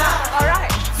 Zoom out, alright.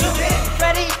 Zoom in,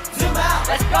 ready? zoom out.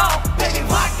 Let's go, baby.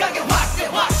 확하게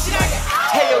확실하게.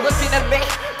 Hey, you're looking at me,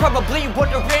 probably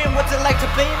wondering what's it like to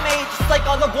be me. Just like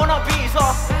all the wannabes,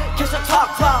 계속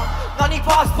talk. 넌 이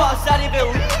pause, 아니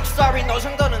believe. Sorry, 너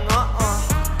정도는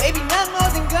Baby 난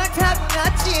모든 걸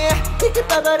타고났지 이렇게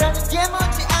빠바라는 게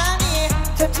뭔지 아니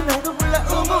잡지 말고 불러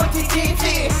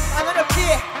우무지지지 안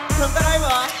어렵지 그럼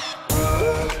따라해봐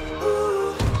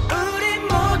우리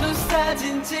모두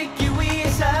사진 찍기 위해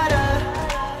살아.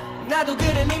 나도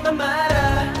그래 니만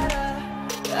말아.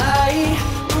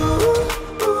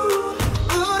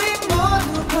 우리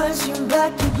모두 관심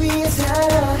받기 위해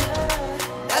살아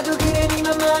나도 그래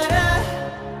니만 말아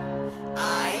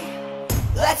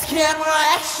Let's camera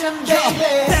action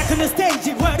baby Back on the stage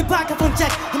worry back up on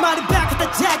jack 말이 back at the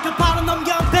jack 바로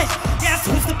넘겨 bitch Yes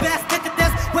who's the best at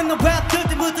this when the rap 들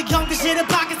때부터 연기실은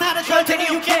밖에서 하는 절대니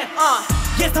you can't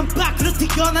Yes I'm back 그로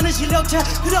뛰어나는 실력자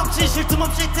그렇지 쉴 틈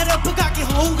없이 테러프가기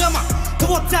호감아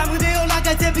그보다 무대에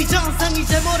올라갈 때 비정상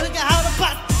이제 모르게 how to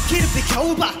pass 길을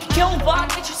비켜봐 Can't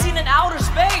you seen in outer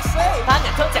space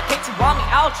방향 도착했지 want me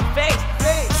out your face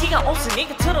시간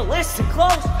없으니까 to the listen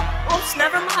close Oops,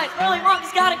 never mind, early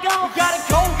monkeys gotta go Gotta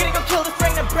go, gonna go kill the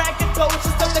frame and bracket 또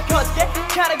system 더 커지게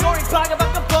category 방에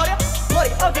바꿔버려 머리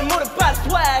어깨 무릎 발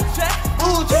swag check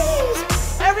Ooh jeez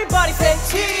Everybody say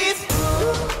cheese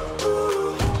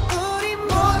우리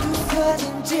모두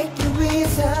사진 찍기 위해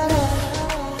살아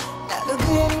나도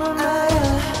그림만 알아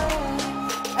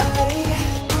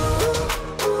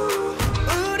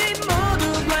우리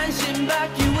모두 관심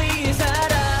받기 위해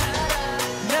살아.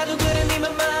 나도 그래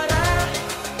니만 말아.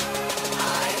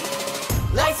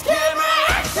 Lights, camera,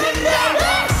 action, baby.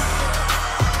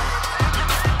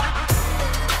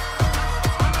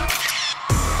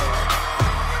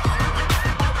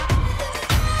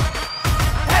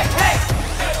 Hey, hey.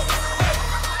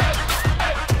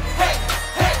 Hey,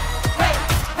 hey, hey,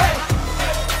 hey.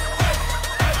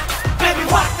 Baby,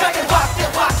 확하게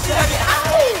확실하게.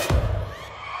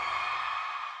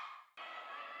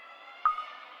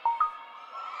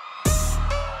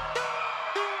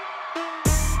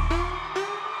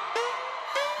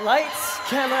 Lights,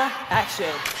 camera, action.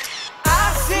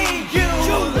 I see you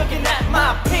looking at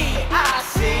my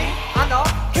PIC. I know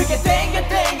그게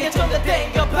땡겨 좀 더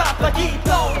땡겨 바빠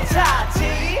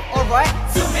기동차지. Alright,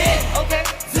 Zoom in, okay.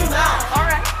 Zoom out,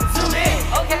 alright. Zoom in,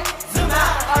 okay. Zoom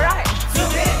out, alright.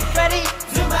 Zoom in, ready?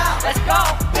 zoom out. Let's go,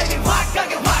 baby.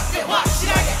 확하게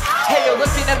확실하게. Hey, you're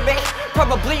looking at me,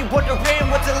 probably wondering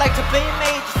what's it like to be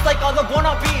me. Just like all the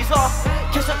wannabes,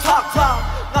 계속 talk.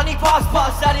 넌 이 pause,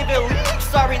 아니 believe.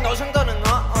 Sorry, 너 정도는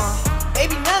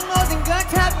Baby 난 모든 걸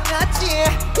타고났지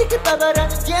이렇게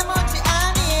빠바라는 게 뭔지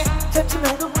아니 잡지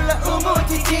말고 불러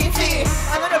우무지지지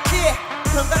안 어렵지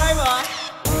그럼 따라해봐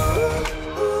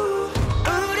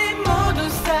우리 모두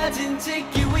사진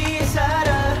찍기 위해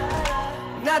살아.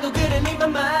 나도 그래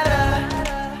니만 말아.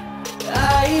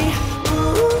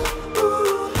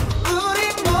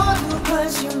 우리 모두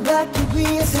관심 받기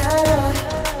위해 살아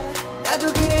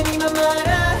나도 그래 니만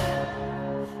말아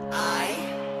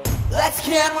Let's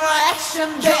camera action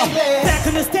baby Back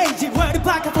on the stage worry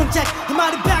back up on jack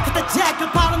말이 back at the jack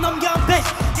바로 넘겨 bitch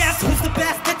Yes who's the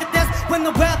best at this when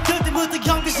the rap 들 때부터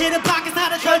연기실은 밖에서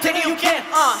하는 절대니 you can't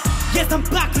Yes I'm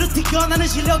back 그로 뛰어나는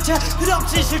실력자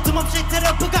그렇지 쉴 틈 없이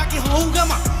테러프가기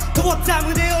호감아 그보다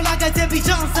무대에 올라갈 때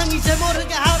비정상 이제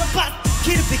모르게 how to pass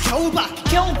길을 비켜봐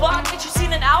Can't you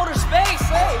seen in outer space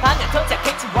방향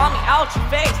도착했지 want me out your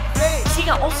face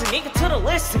시간 없으니까 to the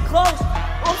listen close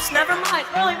Oops, never mind,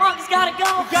 early monkeys gotta go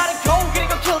Gotta go, gonna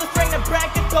go kill the frame and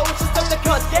bracket 또 system 더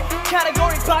커지게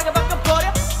category 방에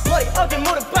바꿔버려 머리 어깨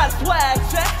무릎 발 swag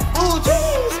check Ooh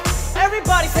jeez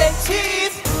Everybody say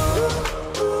cheese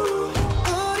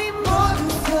우리 모두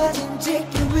사진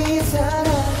찍기 위해 살아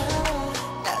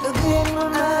나도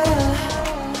그림만 알아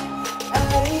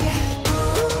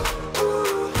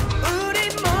우리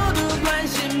모두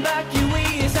관심 받기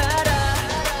위해 살아.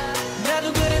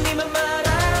 나도 그래 니만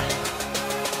말아.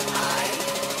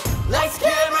 Lights,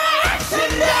 camera, action,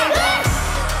 baby.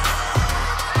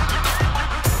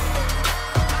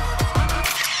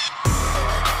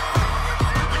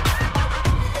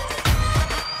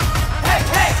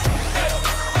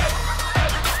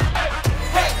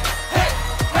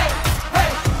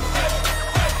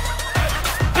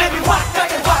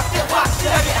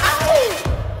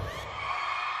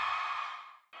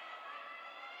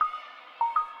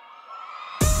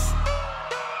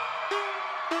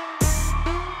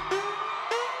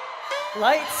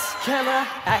 Lights, camera,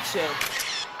 action.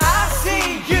 I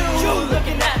see you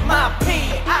looking at my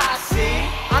PIC.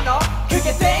 I know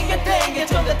그게 땡겨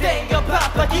좀 더 땡겨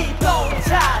바빠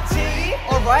기동차지.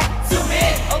 Alright, Zoom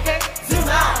in, okay. Zoom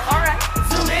out, alright.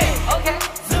 Zoom in, okay.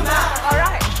 Zoom out,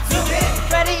 alright. Zoom in,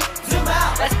 ready? zoom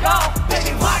out, let's go.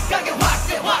 Baby 확하게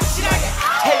확실하게.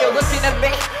 Hey, you're looking at me,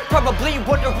 probably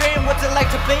wondering what's it like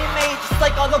to be me. Just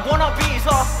like all the wannabes,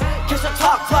 kiss and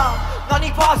talk. 넌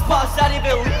이 pause, I didn't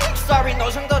believe. Sorry, 너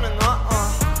정도는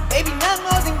Baby 난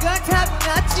모든 걸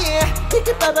타고났지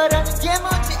이렇게 빠바라는 게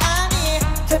뭔지 아니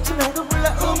잡지 말고 불러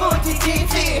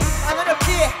우무지지지 안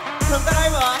어렵지 그럼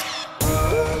따라해봐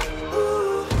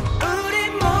우리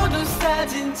모두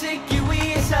사진 찍기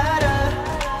위해 살아.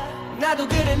 나도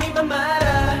그래 니만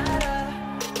말아.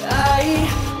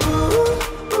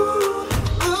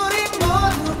 우리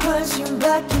모두 관심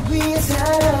받기 위해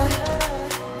살아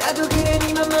나도 그래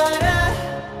니만 말아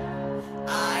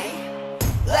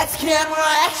Let's camera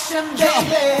action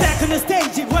baby Back on the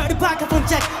stage worry back up on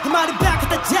jack 말이 back at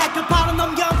the jack 바로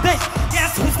넘겨 bitch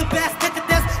Yes who's the best at the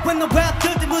dance when the rap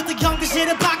들 때부터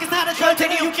연기실은 밖에서 하는 걸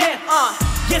테니 you can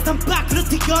Yes I'm back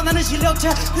루티어 나는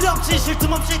실력자 끝없이 쉴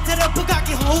틈 없이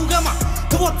때려부각이 호우가마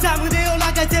그보다 무대에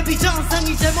올라갈 때 비정상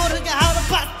이제 모르게 하루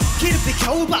밭 기름이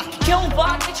겨우박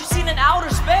Get you seen in outer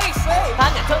space.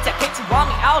 방향 도착했지 want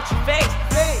me out your face.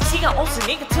 시간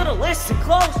없으니까 to the listen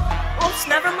close. Oops,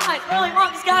 never mind. Early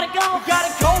monkey's gotta go. Gotta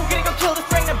go, gonna kill this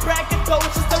brain and bracket though.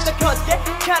 It's just the cut, get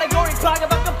category 방에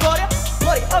바꿔버려.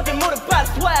 머리 어깨 무릎 발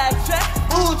swag check.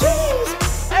 Ooh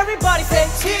jeez, everybody say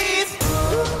cheese.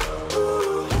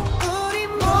 우리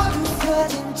모두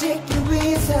사진 찍기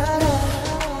위해 살아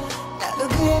나도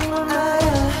그래 니만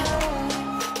알아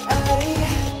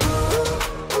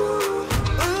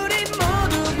우리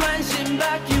모두 관심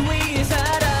받기 위해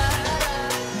살아.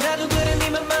 나도 그래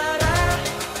니만 말아.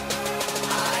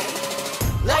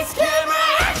 Lights, camera,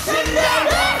 action,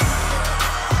 baby.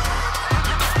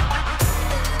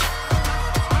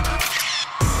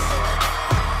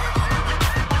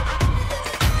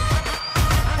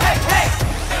 Hey, hey.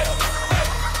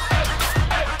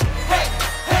 Hey,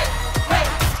 hey, hey,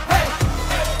 hey.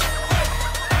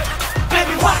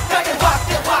 Baby,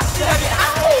 확실하게.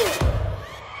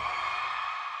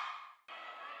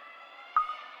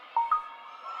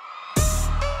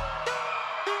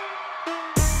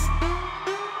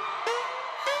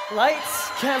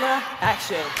 Lights, camera,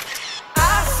 action.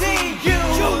 I see you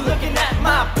looking at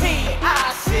my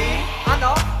PIC. I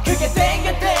know 그게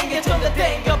땡겨 좀 더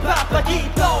땡겨 바빠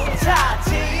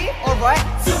기동차지. Alright,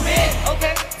 Zoom in,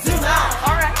 okay. Zoom out,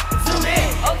 alright. Zoom in,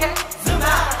 okay. Zoom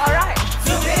out, alright.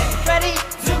 Zoom in, ready?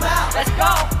 zoom out, let's go.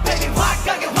 Baby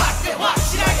확하게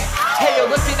확실하게. Hey, you're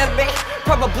looking at me,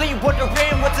 probably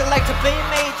wondering what's it like to be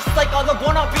me. Just like all the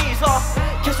wannabes,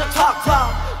 kiss and talk.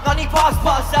 넌 이 pause,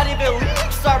 I didn't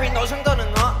believe. Sorry, 너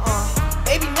정도는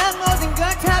Baby 난 모든 걸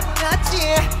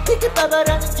타고났지 이렇게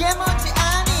빠바라는 게 뭔지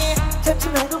아니 잡지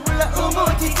말고 불러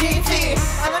우무지지지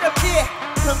안 어렵지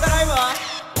그럼 따라해봐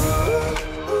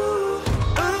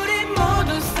우리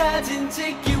모두 사진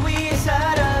찍기 위해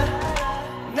살아.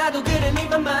 나도 그래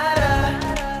니만 말아.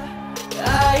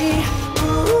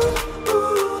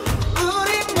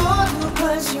 우리 모두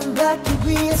관심 받기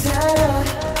위해 살아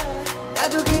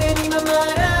나도 그래 니만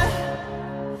말아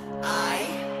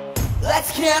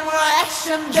Let's camera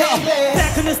action baby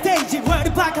Back on the stage worry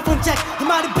back up on jack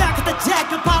말이 back at the jack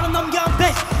바로 넘겨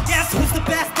bitch Yes who's the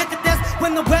best at the dance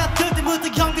when the rap 들 때부터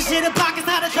연기실은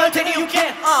밖에서 하는 걸 테니 you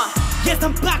can Yes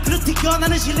I'm back 루티어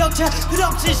나는 실력자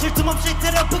끝없이 쉴 틈 없이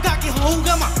때려부각이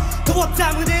호우가마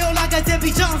그보다 무대에 올라갈 때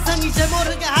비정상 이제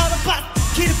모르게 하루 밭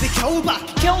기름이 겨우박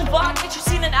Get you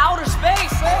seen in outer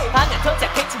space. 방향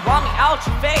도착했지 want me out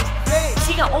your face.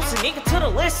 시간 없으니까 to the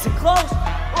listen close.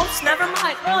 Oops, never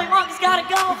mind. Early monkey's gotta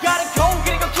go. Gotta go,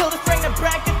 gonna kill this brain and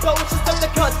bracket though. It's just the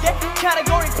cut, get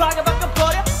category 방에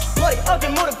바꿔버려. 머리 어깨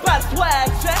무릎 발 swag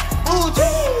check. Ooh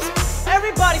jeez,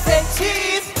 everybody say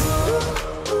cheese.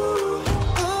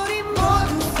 우리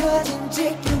모두 사진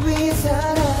찍기 위해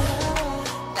살아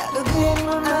나도 그래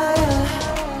니만 알아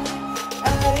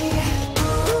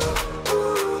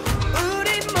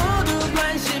우리 모두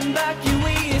관심 받기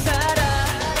위해 살아.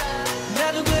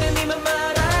 나도 그래 니만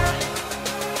말아.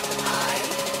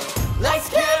 Lights,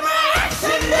 camera,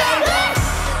 action, baby.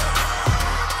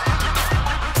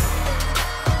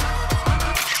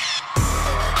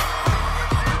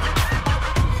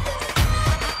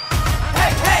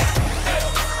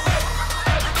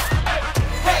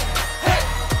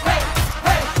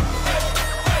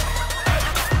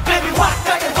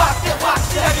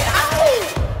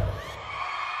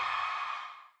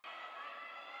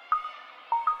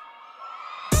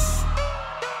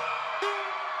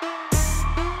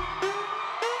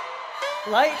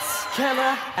 Lights,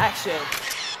 camera, action.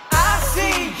 I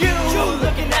see you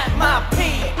looking at my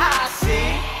PIC.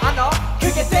 I know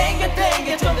그게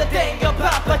땡겨 좀 더 땡겨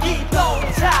바빠기도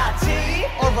차지.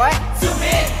 Alright, Zoom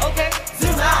in, okay.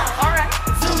 Zoom out, alright.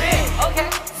 Zoom in, okay.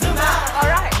 Zoom out,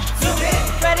 alright. Zoom in,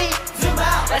 ready? zoom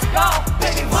out. Let's go,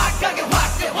 baby. 확하게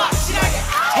확실하게.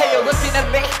 Hey, you're looking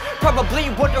at me, probably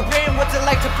wondering what's it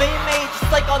like to be me.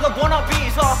 Just like all the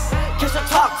wannabes, kiss and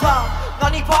talk.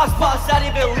 넌 이 pause, I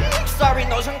didn't believe. Sorry,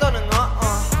 너 정도는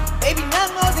Baby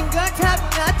난 모든 걸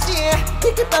타고났지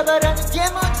이렇게 빠바라는 게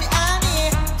뭔지 아니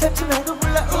잡지 말고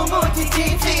불러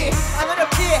우무지지지 안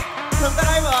어렵지 그럼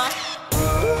따라해봐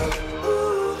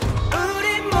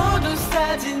우리 모두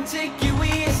사진 찍기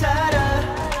위해 살아.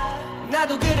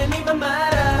 나도 그래 니만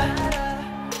말아.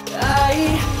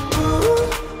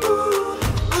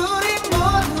 우리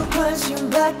모두 관심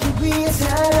받기 위해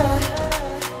살아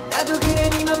나도 그래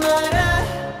니만 말아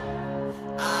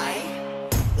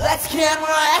Let's camera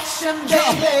action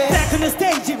baby Back on the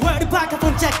stage worry back up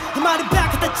on jack 그 말이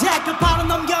back at the jack 바로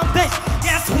넘겨 bitch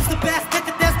Yes who's the best at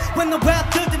the dance when the rap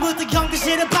들때부터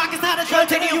연기실을 밖에서 하는 걸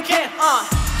테니 you can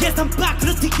Yes I'm back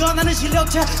그로 뛰어 나는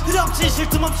실력자 그렇지 쉴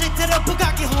틈 없이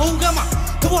테러프가기 호감아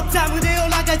그보다 무대에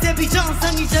올라갈 때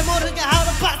비정상 이제 모르게 how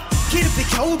to pass 기름비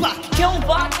겨울박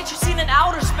Get you seen in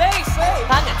outer space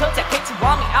방향 도착했지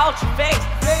warming out your face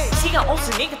시간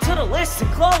없으니까 to the list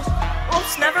and close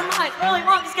Oops, never mind, early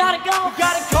Monkey's gotta go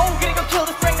Gotta go, gonna kill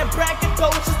the frame and bracket though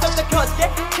it's just on the cause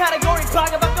get category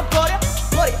방아 바꿔버려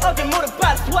머리 어깨 무릎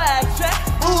발 swag check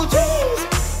Ooh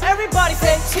jeez Everybody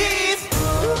say cheese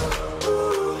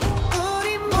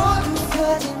우리 모두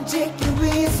사진 찍기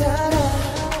위해 살아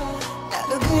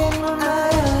나도 그림을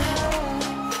알아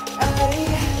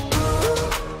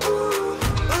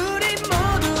우리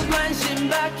모두 관심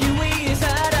받기 위해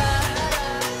살아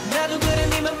나도 그래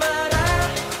니만 말아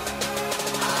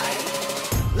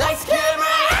Lights, camera,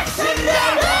 action,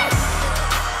 baby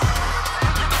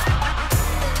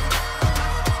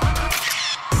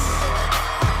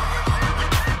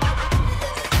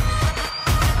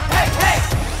Hey, hey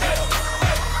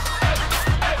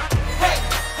Hey,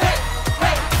 hey,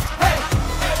 hey, hey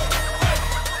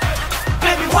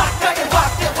Baby, 확하게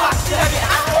확실하게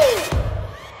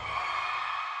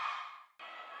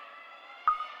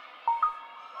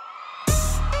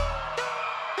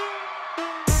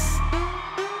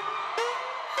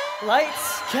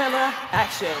Lights, camera,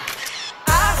 action.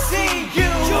 I see you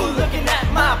looking at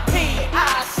my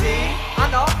PIC. I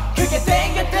know 그게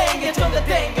땡겨 좀 더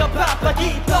땡겨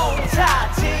바빠기도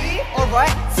차지.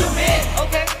 Alright, Zoom in,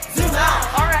 okay. Zoom out,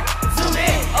 alright. Zoom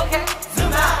in, okay.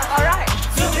 Zoom out, alright.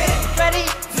 Zoom in, ready?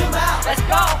 zoom out. Let's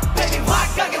go, baby.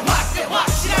 확하게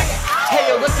확실하게. Hey,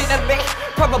 you're looking at me,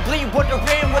 probably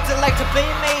wondering what's it like to be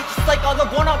me. Just like all the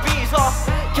wannabes,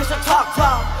 kiss and talk.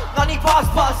 넌 이 pause,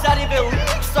 I didn't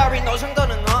believe. Sorry, 너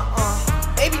정도는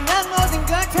Baby 난 모든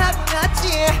걸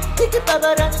타고났지 이렇게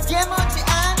빠바라는 게 뭔지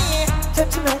아니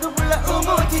잡지 말고 불러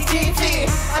우무지지지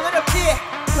안 어렵지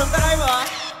그럼 따라해봐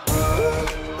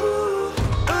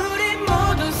우리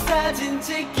모두 사진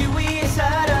찍기 위해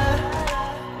살아.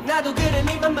 나도 그래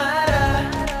니만 말아.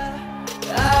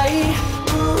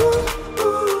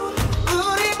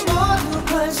 우리 모두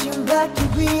관심 받기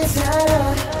위해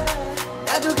살아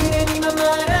나도 그래 니만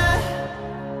말아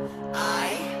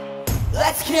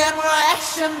Let's camera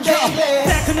action baby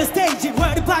Back on the stage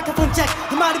worry back up on jack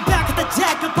그 말이 back at the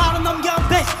jack 바로 넘겨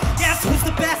bitch Yes who's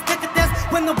the best at the dance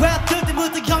when the rap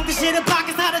들때부터 연기실을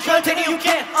밖에서 하는 걸 테니 you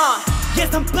can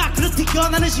Yes I'm back 그로 뛰어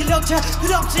나는 실력자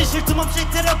그렇지 쉴 틈 없이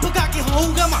테러프가기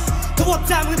호감아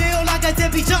그보다 무대에 올라갈 때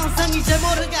비정상 이제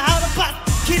모르게 how to pass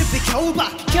기름비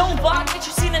겨울박 Get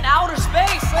you seen in outer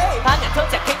space 방향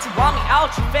도착했지 warming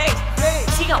out your face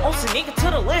시간 없으니까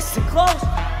to the list and close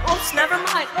Oops, never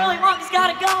mind, early Monkey's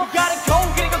gotta go Gotta go,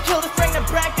 gonna kill the frame and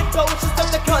bracket though it's just on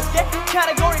the cause get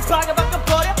category 방아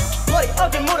바꿔버려 머리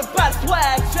어깨 무릎 발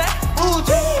swag check Ooh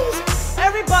jeez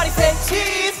Everybody say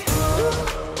cheese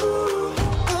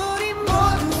우리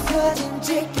모두 사진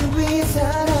찍기 위해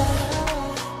살아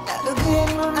나도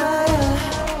그림을 알아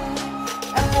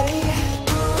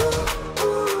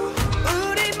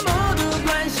우리 모두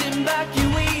관심 받기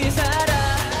위해 살아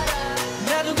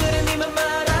나도 그래 니만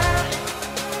말아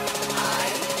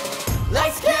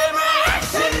Lights, camera,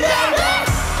 action, baby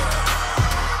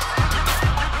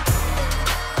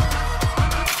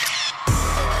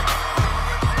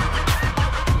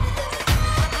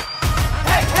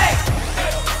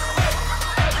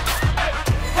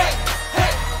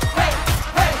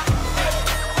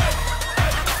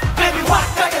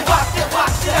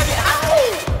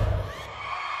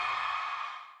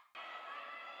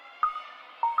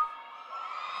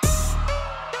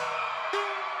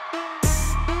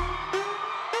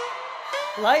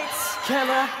Lights,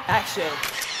 camera, action.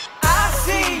 I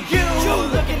see you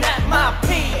looking at my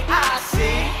PIC.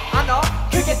 I know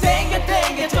그게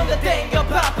땡겨 좀 더 땡겨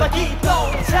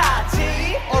바빠기도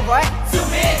차지. Alright,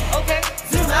 Zoom in, okay.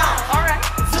 Zoom out, alright.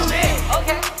 Zoom in,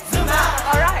 okay. Zoom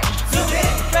out, alright. Zoom in,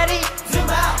 ready. Zoom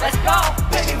out, let's go.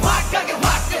 Baby, 확하게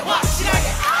확실하게.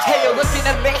 hey, you're looking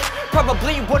at me,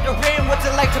 probably wondering what's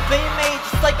it like to be me.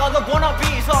 Just like all the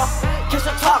wannabes, 계속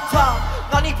talk.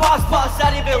 너니 pause,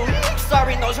 아니면 leak.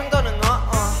 Sorry, 너 정도는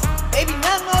Baby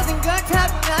난 모든 걸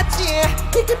타고났지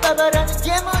이렇게 빠바라는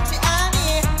게 뭔지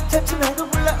아니 잡지 말고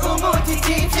불러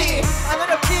우무지지지 안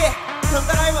어렵지 그럼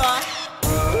따라해봐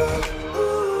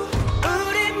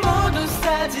우리 모두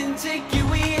사진 찍기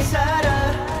위해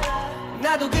살아.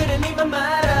 나도 그래 니만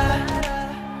말아.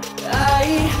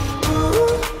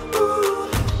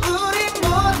 우리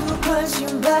모두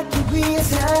관심 받기 위해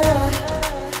살아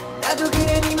나도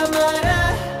그래 니만 말아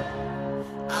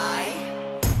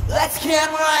Let's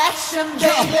camera action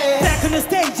baby Back on the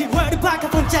stage worry back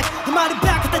up on jack 그 말이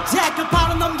back at the jack 그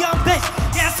바로 넘겨 bitch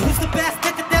Yes who's the best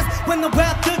at the dance when the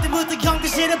rap 들들 무드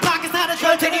연기실에 밖에서 하는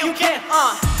절대니 you can't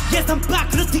Yes I'm back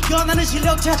그릇 튀겨 나는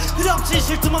실력자 그렇지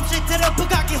쉴 틈 없이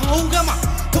테러프가게 호감아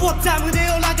그것다 무대에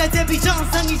올라갈 때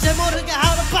비정상 이제 모르게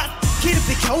how to pass 길을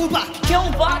비켜봐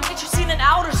Get you seen in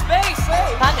outer space.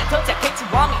 방에 도착했지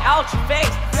want me out your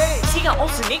face. 시간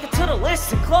없으니까 to the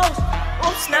list and close.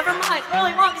 Oops, never mind.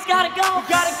 Early monkey's gotta go.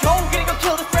 Gotta go, gonna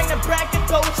kill the frame and bracket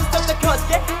though. System the cuts,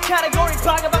 get category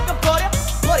바가 바꿔버려.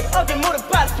 머리 어깨 무릎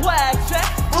발 swag check.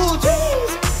 Ooh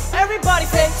jeez, everybody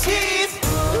say cheese.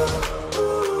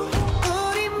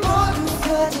 우리 모두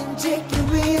사진 찍기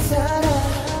위해 살아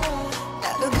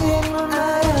나도 그림만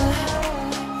알아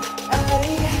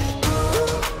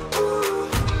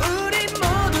우리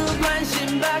모두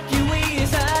관심 받기 위해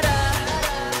살아.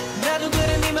 나도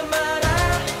그래 니만 말아.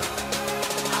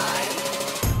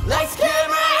 Lights,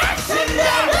 camera, action,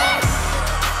 baby.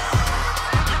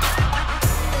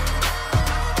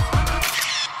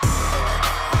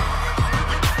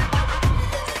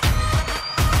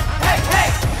 Hey, hey.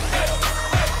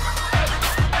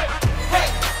 Hey,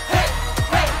 hey,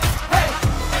 hey, hey.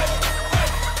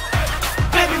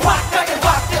 Baby,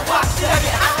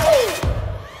 확실하게.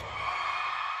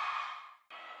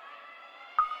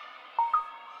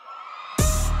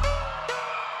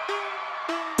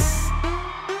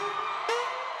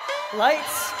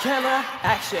 Lights, camera,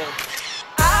 action.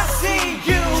 I see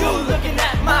you looking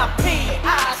at my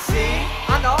PIC.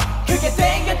 I know 그게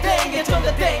땡겨 좀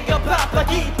더 땡겨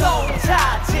바빠기도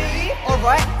차지.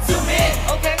 Alright, Zoom in,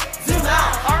 okay. Zoom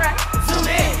out, alright. Zoom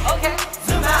in, okay.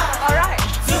 Zoom out, alright.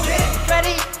 Zoom in,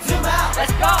 ready. Zoom out,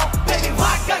 let's go. Baby,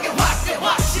 확하게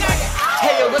확실하게.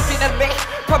 hey, you're looking at me,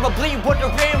 probably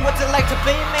wondering what's it like to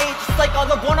be me. Just like all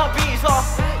the wannabes,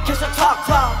 계속 talk.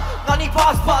 너니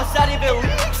pause, 아니면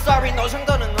leak. Sorry, 너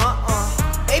정도는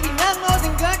Baby 난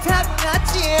모든 걸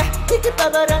타고났지 이렇게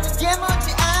빠바라는 게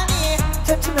뭔지 아니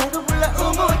잡지 말고 불러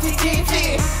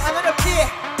우무지지지 안 어렵지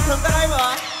그럼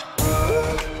따라해봐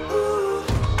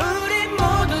우리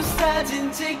모두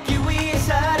사진 찍기 위해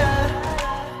살아.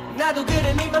 나도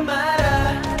그래 니만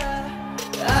말아.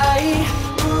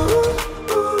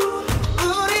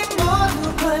 우리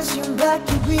모두 관심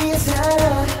받기 위해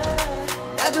살아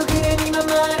나도 그래 니만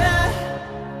말아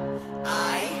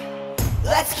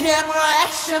Let's camera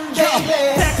action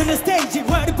baby Back on the stage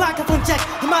worry back up on jack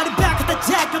그 말이 back at the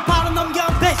jack 그 바로 넘겨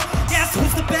bitch Yes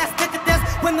who's the best at the dance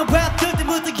when the rap 들들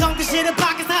무드 연기실에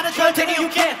밖에서 하는 절대니 you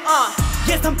can't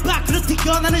Yes I'm back 그릇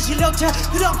튀겨 나는 실력자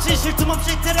그렇지 쉴 틈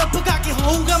없이 테러프가게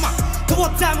호감아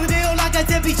그것다 무대에 올라갈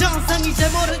때 비정상 이제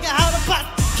모르게 how to pass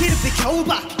길을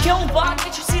비켜봐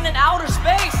Get you seen in outer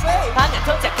space. 방에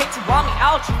도착했지 want me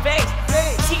out your face.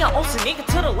 시간 없으니까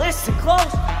to the list and close.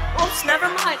 Oops, never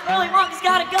mind. Early monkey's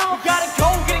gotta go. Gotta go,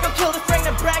 gonna kill the frame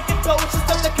and bracket though.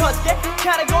 System the cuts, get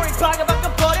category 바가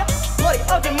바꿔버려. 머리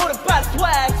어깨 무릎 발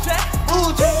swag check.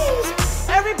 Ooh jeez,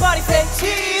 everybody say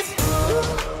cheese.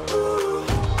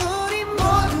 우리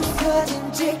모두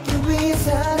사진 찍기 위해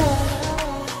살아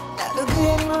나도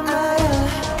그림만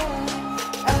알아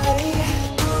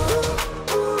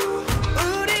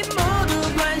우리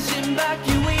모두 관심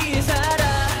받기 위해 살아.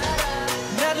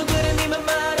 나도 그래 니만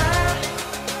말아.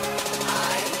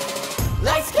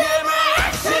 Lights, camera,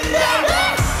 action, baby.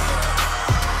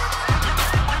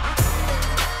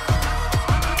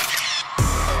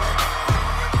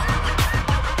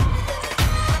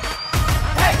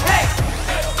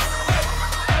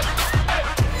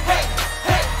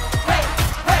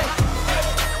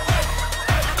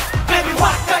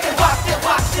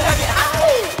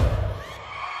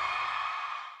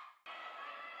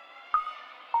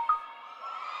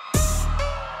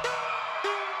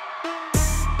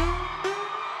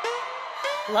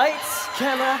 Lights,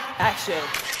 camera, action.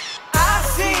 I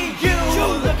see you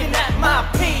looking at my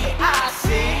PIC.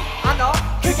 I know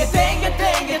그게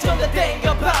땡겨 좀 더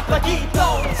땡겨 바빠기도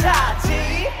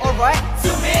차지. Alright,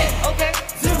 Zoom in, okay.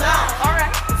 Zoom out, alright.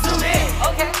 Zoom in,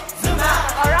 okay. Zoom out,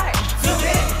 alright. Zoom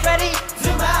in, ready?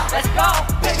 zoom out. Let's go,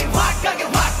 baby. 확하게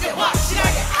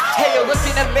확실하게. Hey, you're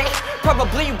looking at me,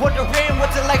 probably wondering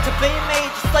what's it like to be me.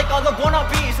 Just like all the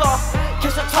wannabes,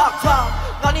 kiss and talk.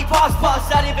 넌 이 pause,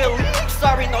 I didn't believe.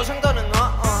 Sorry, 너 정도는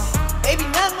Baby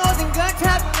난 모든 걸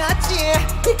타고났지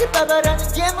이렇게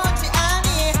빠바라는 게 뭔지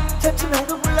아니 잡지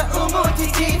말고 불러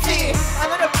우무티티티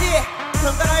안 어렵지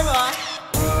그럼 따라해봐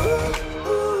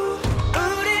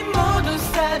우리 모두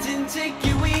사진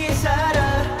찍기 위해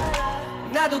살아.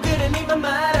 나도 그래 니만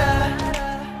말아.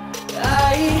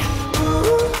 아이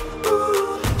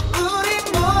우리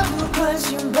모두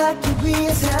관심 받기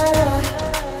위해 살아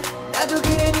나도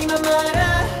그래 니만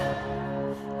말아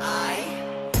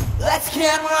Let's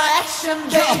camera action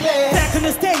baby Back on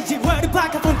the stage, worried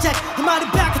back up on jack. I'm already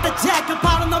back at the jack.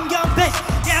 바로 넘겨 bass.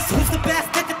 Yes, who's the best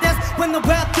at the dance? When the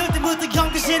rap 들들 무드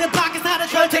연기실은 밖에서 하는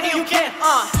절대니 you can't.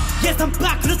 Yes, I'm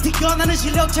back. 그렇디가 나는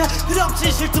실력자.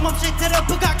 그렇지 쉴 틈 없이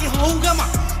테러프가기 호우가 막.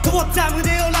 두었다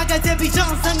무대에 올라갈 때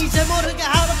비정상 이제 모르게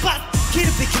하루 밭. 길을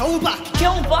비켜봐.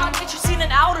 겨우봐 get you seen in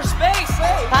outer space.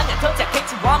 방에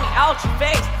도착했지 want me out your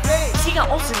face. 시간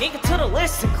없으니까 to the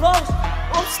list and close.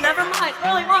 Oops, never mind.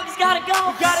 Early monkey's gotta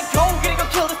go. Gotta go, gonna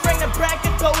kill this brain and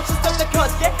bracket though. 시스템 다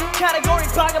컷게 category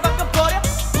과가 바꿔버려.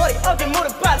 머리 어깨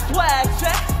무릎 발 swag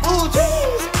check. Ooh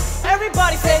jeez,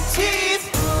 everybody say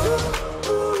cheese.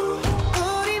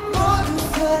 우리 모두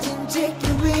사진 찍기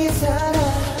위해 살아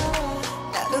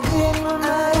나도 그래 니만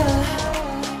알아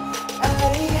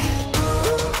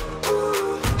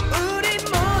우리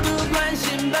모두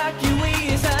관심 받기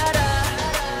위해 살아.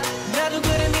 나도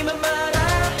그래 니만 말아.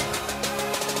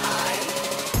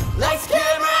 Lights,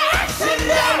 camera, action,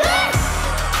 baby.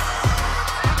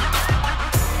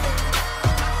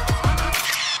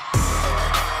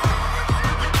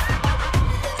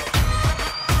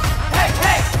 Hey,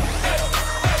 hey.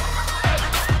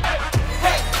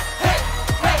 Hey, hey,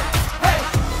 hey, hey.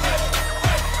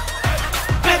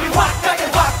 Baby,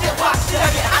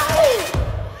 확실하게.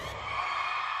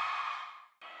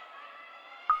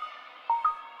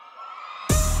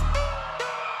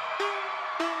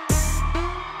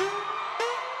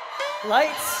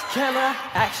 Lights, camera,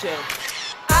 action.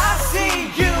 I see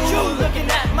you looking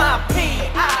at my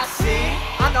PIC.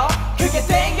 I know 그게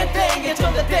땡겨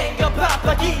좀 더 땡겨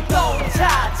바빠기도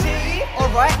차지.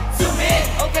 Alright, Zoom in,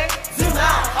 okay. Zoom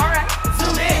out, alright.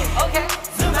 Zoom in, okay.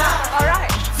 Zoom out,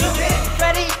 alright. Zoom in,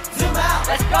 ready? zoom out.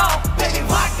 Let's go, baby.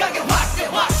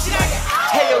 확실하게.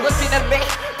 Hey, you're looking at me,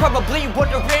 probably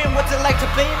wondering what's it like to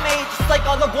be me. Just like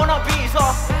all the wannabes,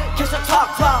 kiss and talk.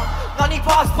 넌 이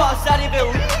pause, I didn't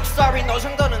believe. Sorry, 너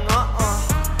정도는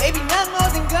Baby 난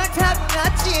모든 걸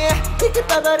타고났지 이렇게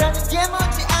빠바라는 게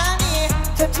뭔지 아니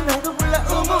잡지 말고 불러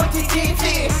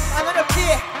우무티티티 안 어렵지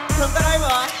그럼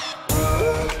따라해봐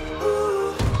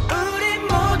우리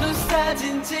모두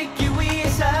사진 찍기 위해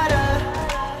살아.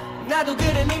 나도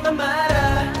그래 니만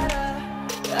말아.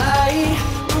 아이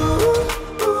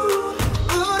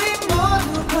우리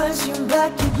모두 관심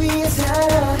받기 위해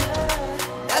살아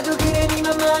나도 그래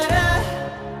니만 말아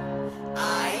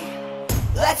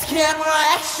Let's camera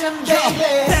action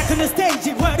baby Back on the stage,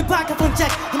 worried back up on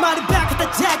jack. I'm already back at the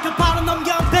jack. 바로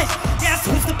넘겨 bass. Yes,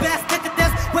 who's the best at the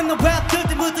dance? When the rap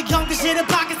들들 무드 연기실은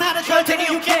밖에서 하는 절대니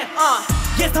you can't.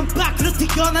 Yes, I'm back.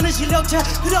 그렇디가 나는 실력자.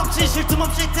 그렇지 쉴 틈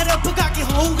없이 테러프가기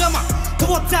호우가 막.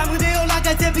 두었다 무대에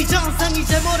올라갈 때 비정상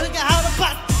이제 모르게 하루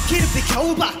밭. 길을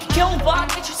비켜봐. 겨우봐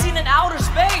get you seen in outer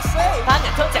space. 방에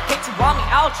도착했지 want me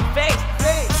out your face.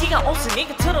 시간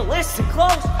없으니까 to the list and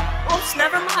close. Oops,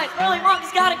 never mind. Early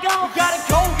monkey's gotta go. gotta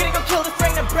go,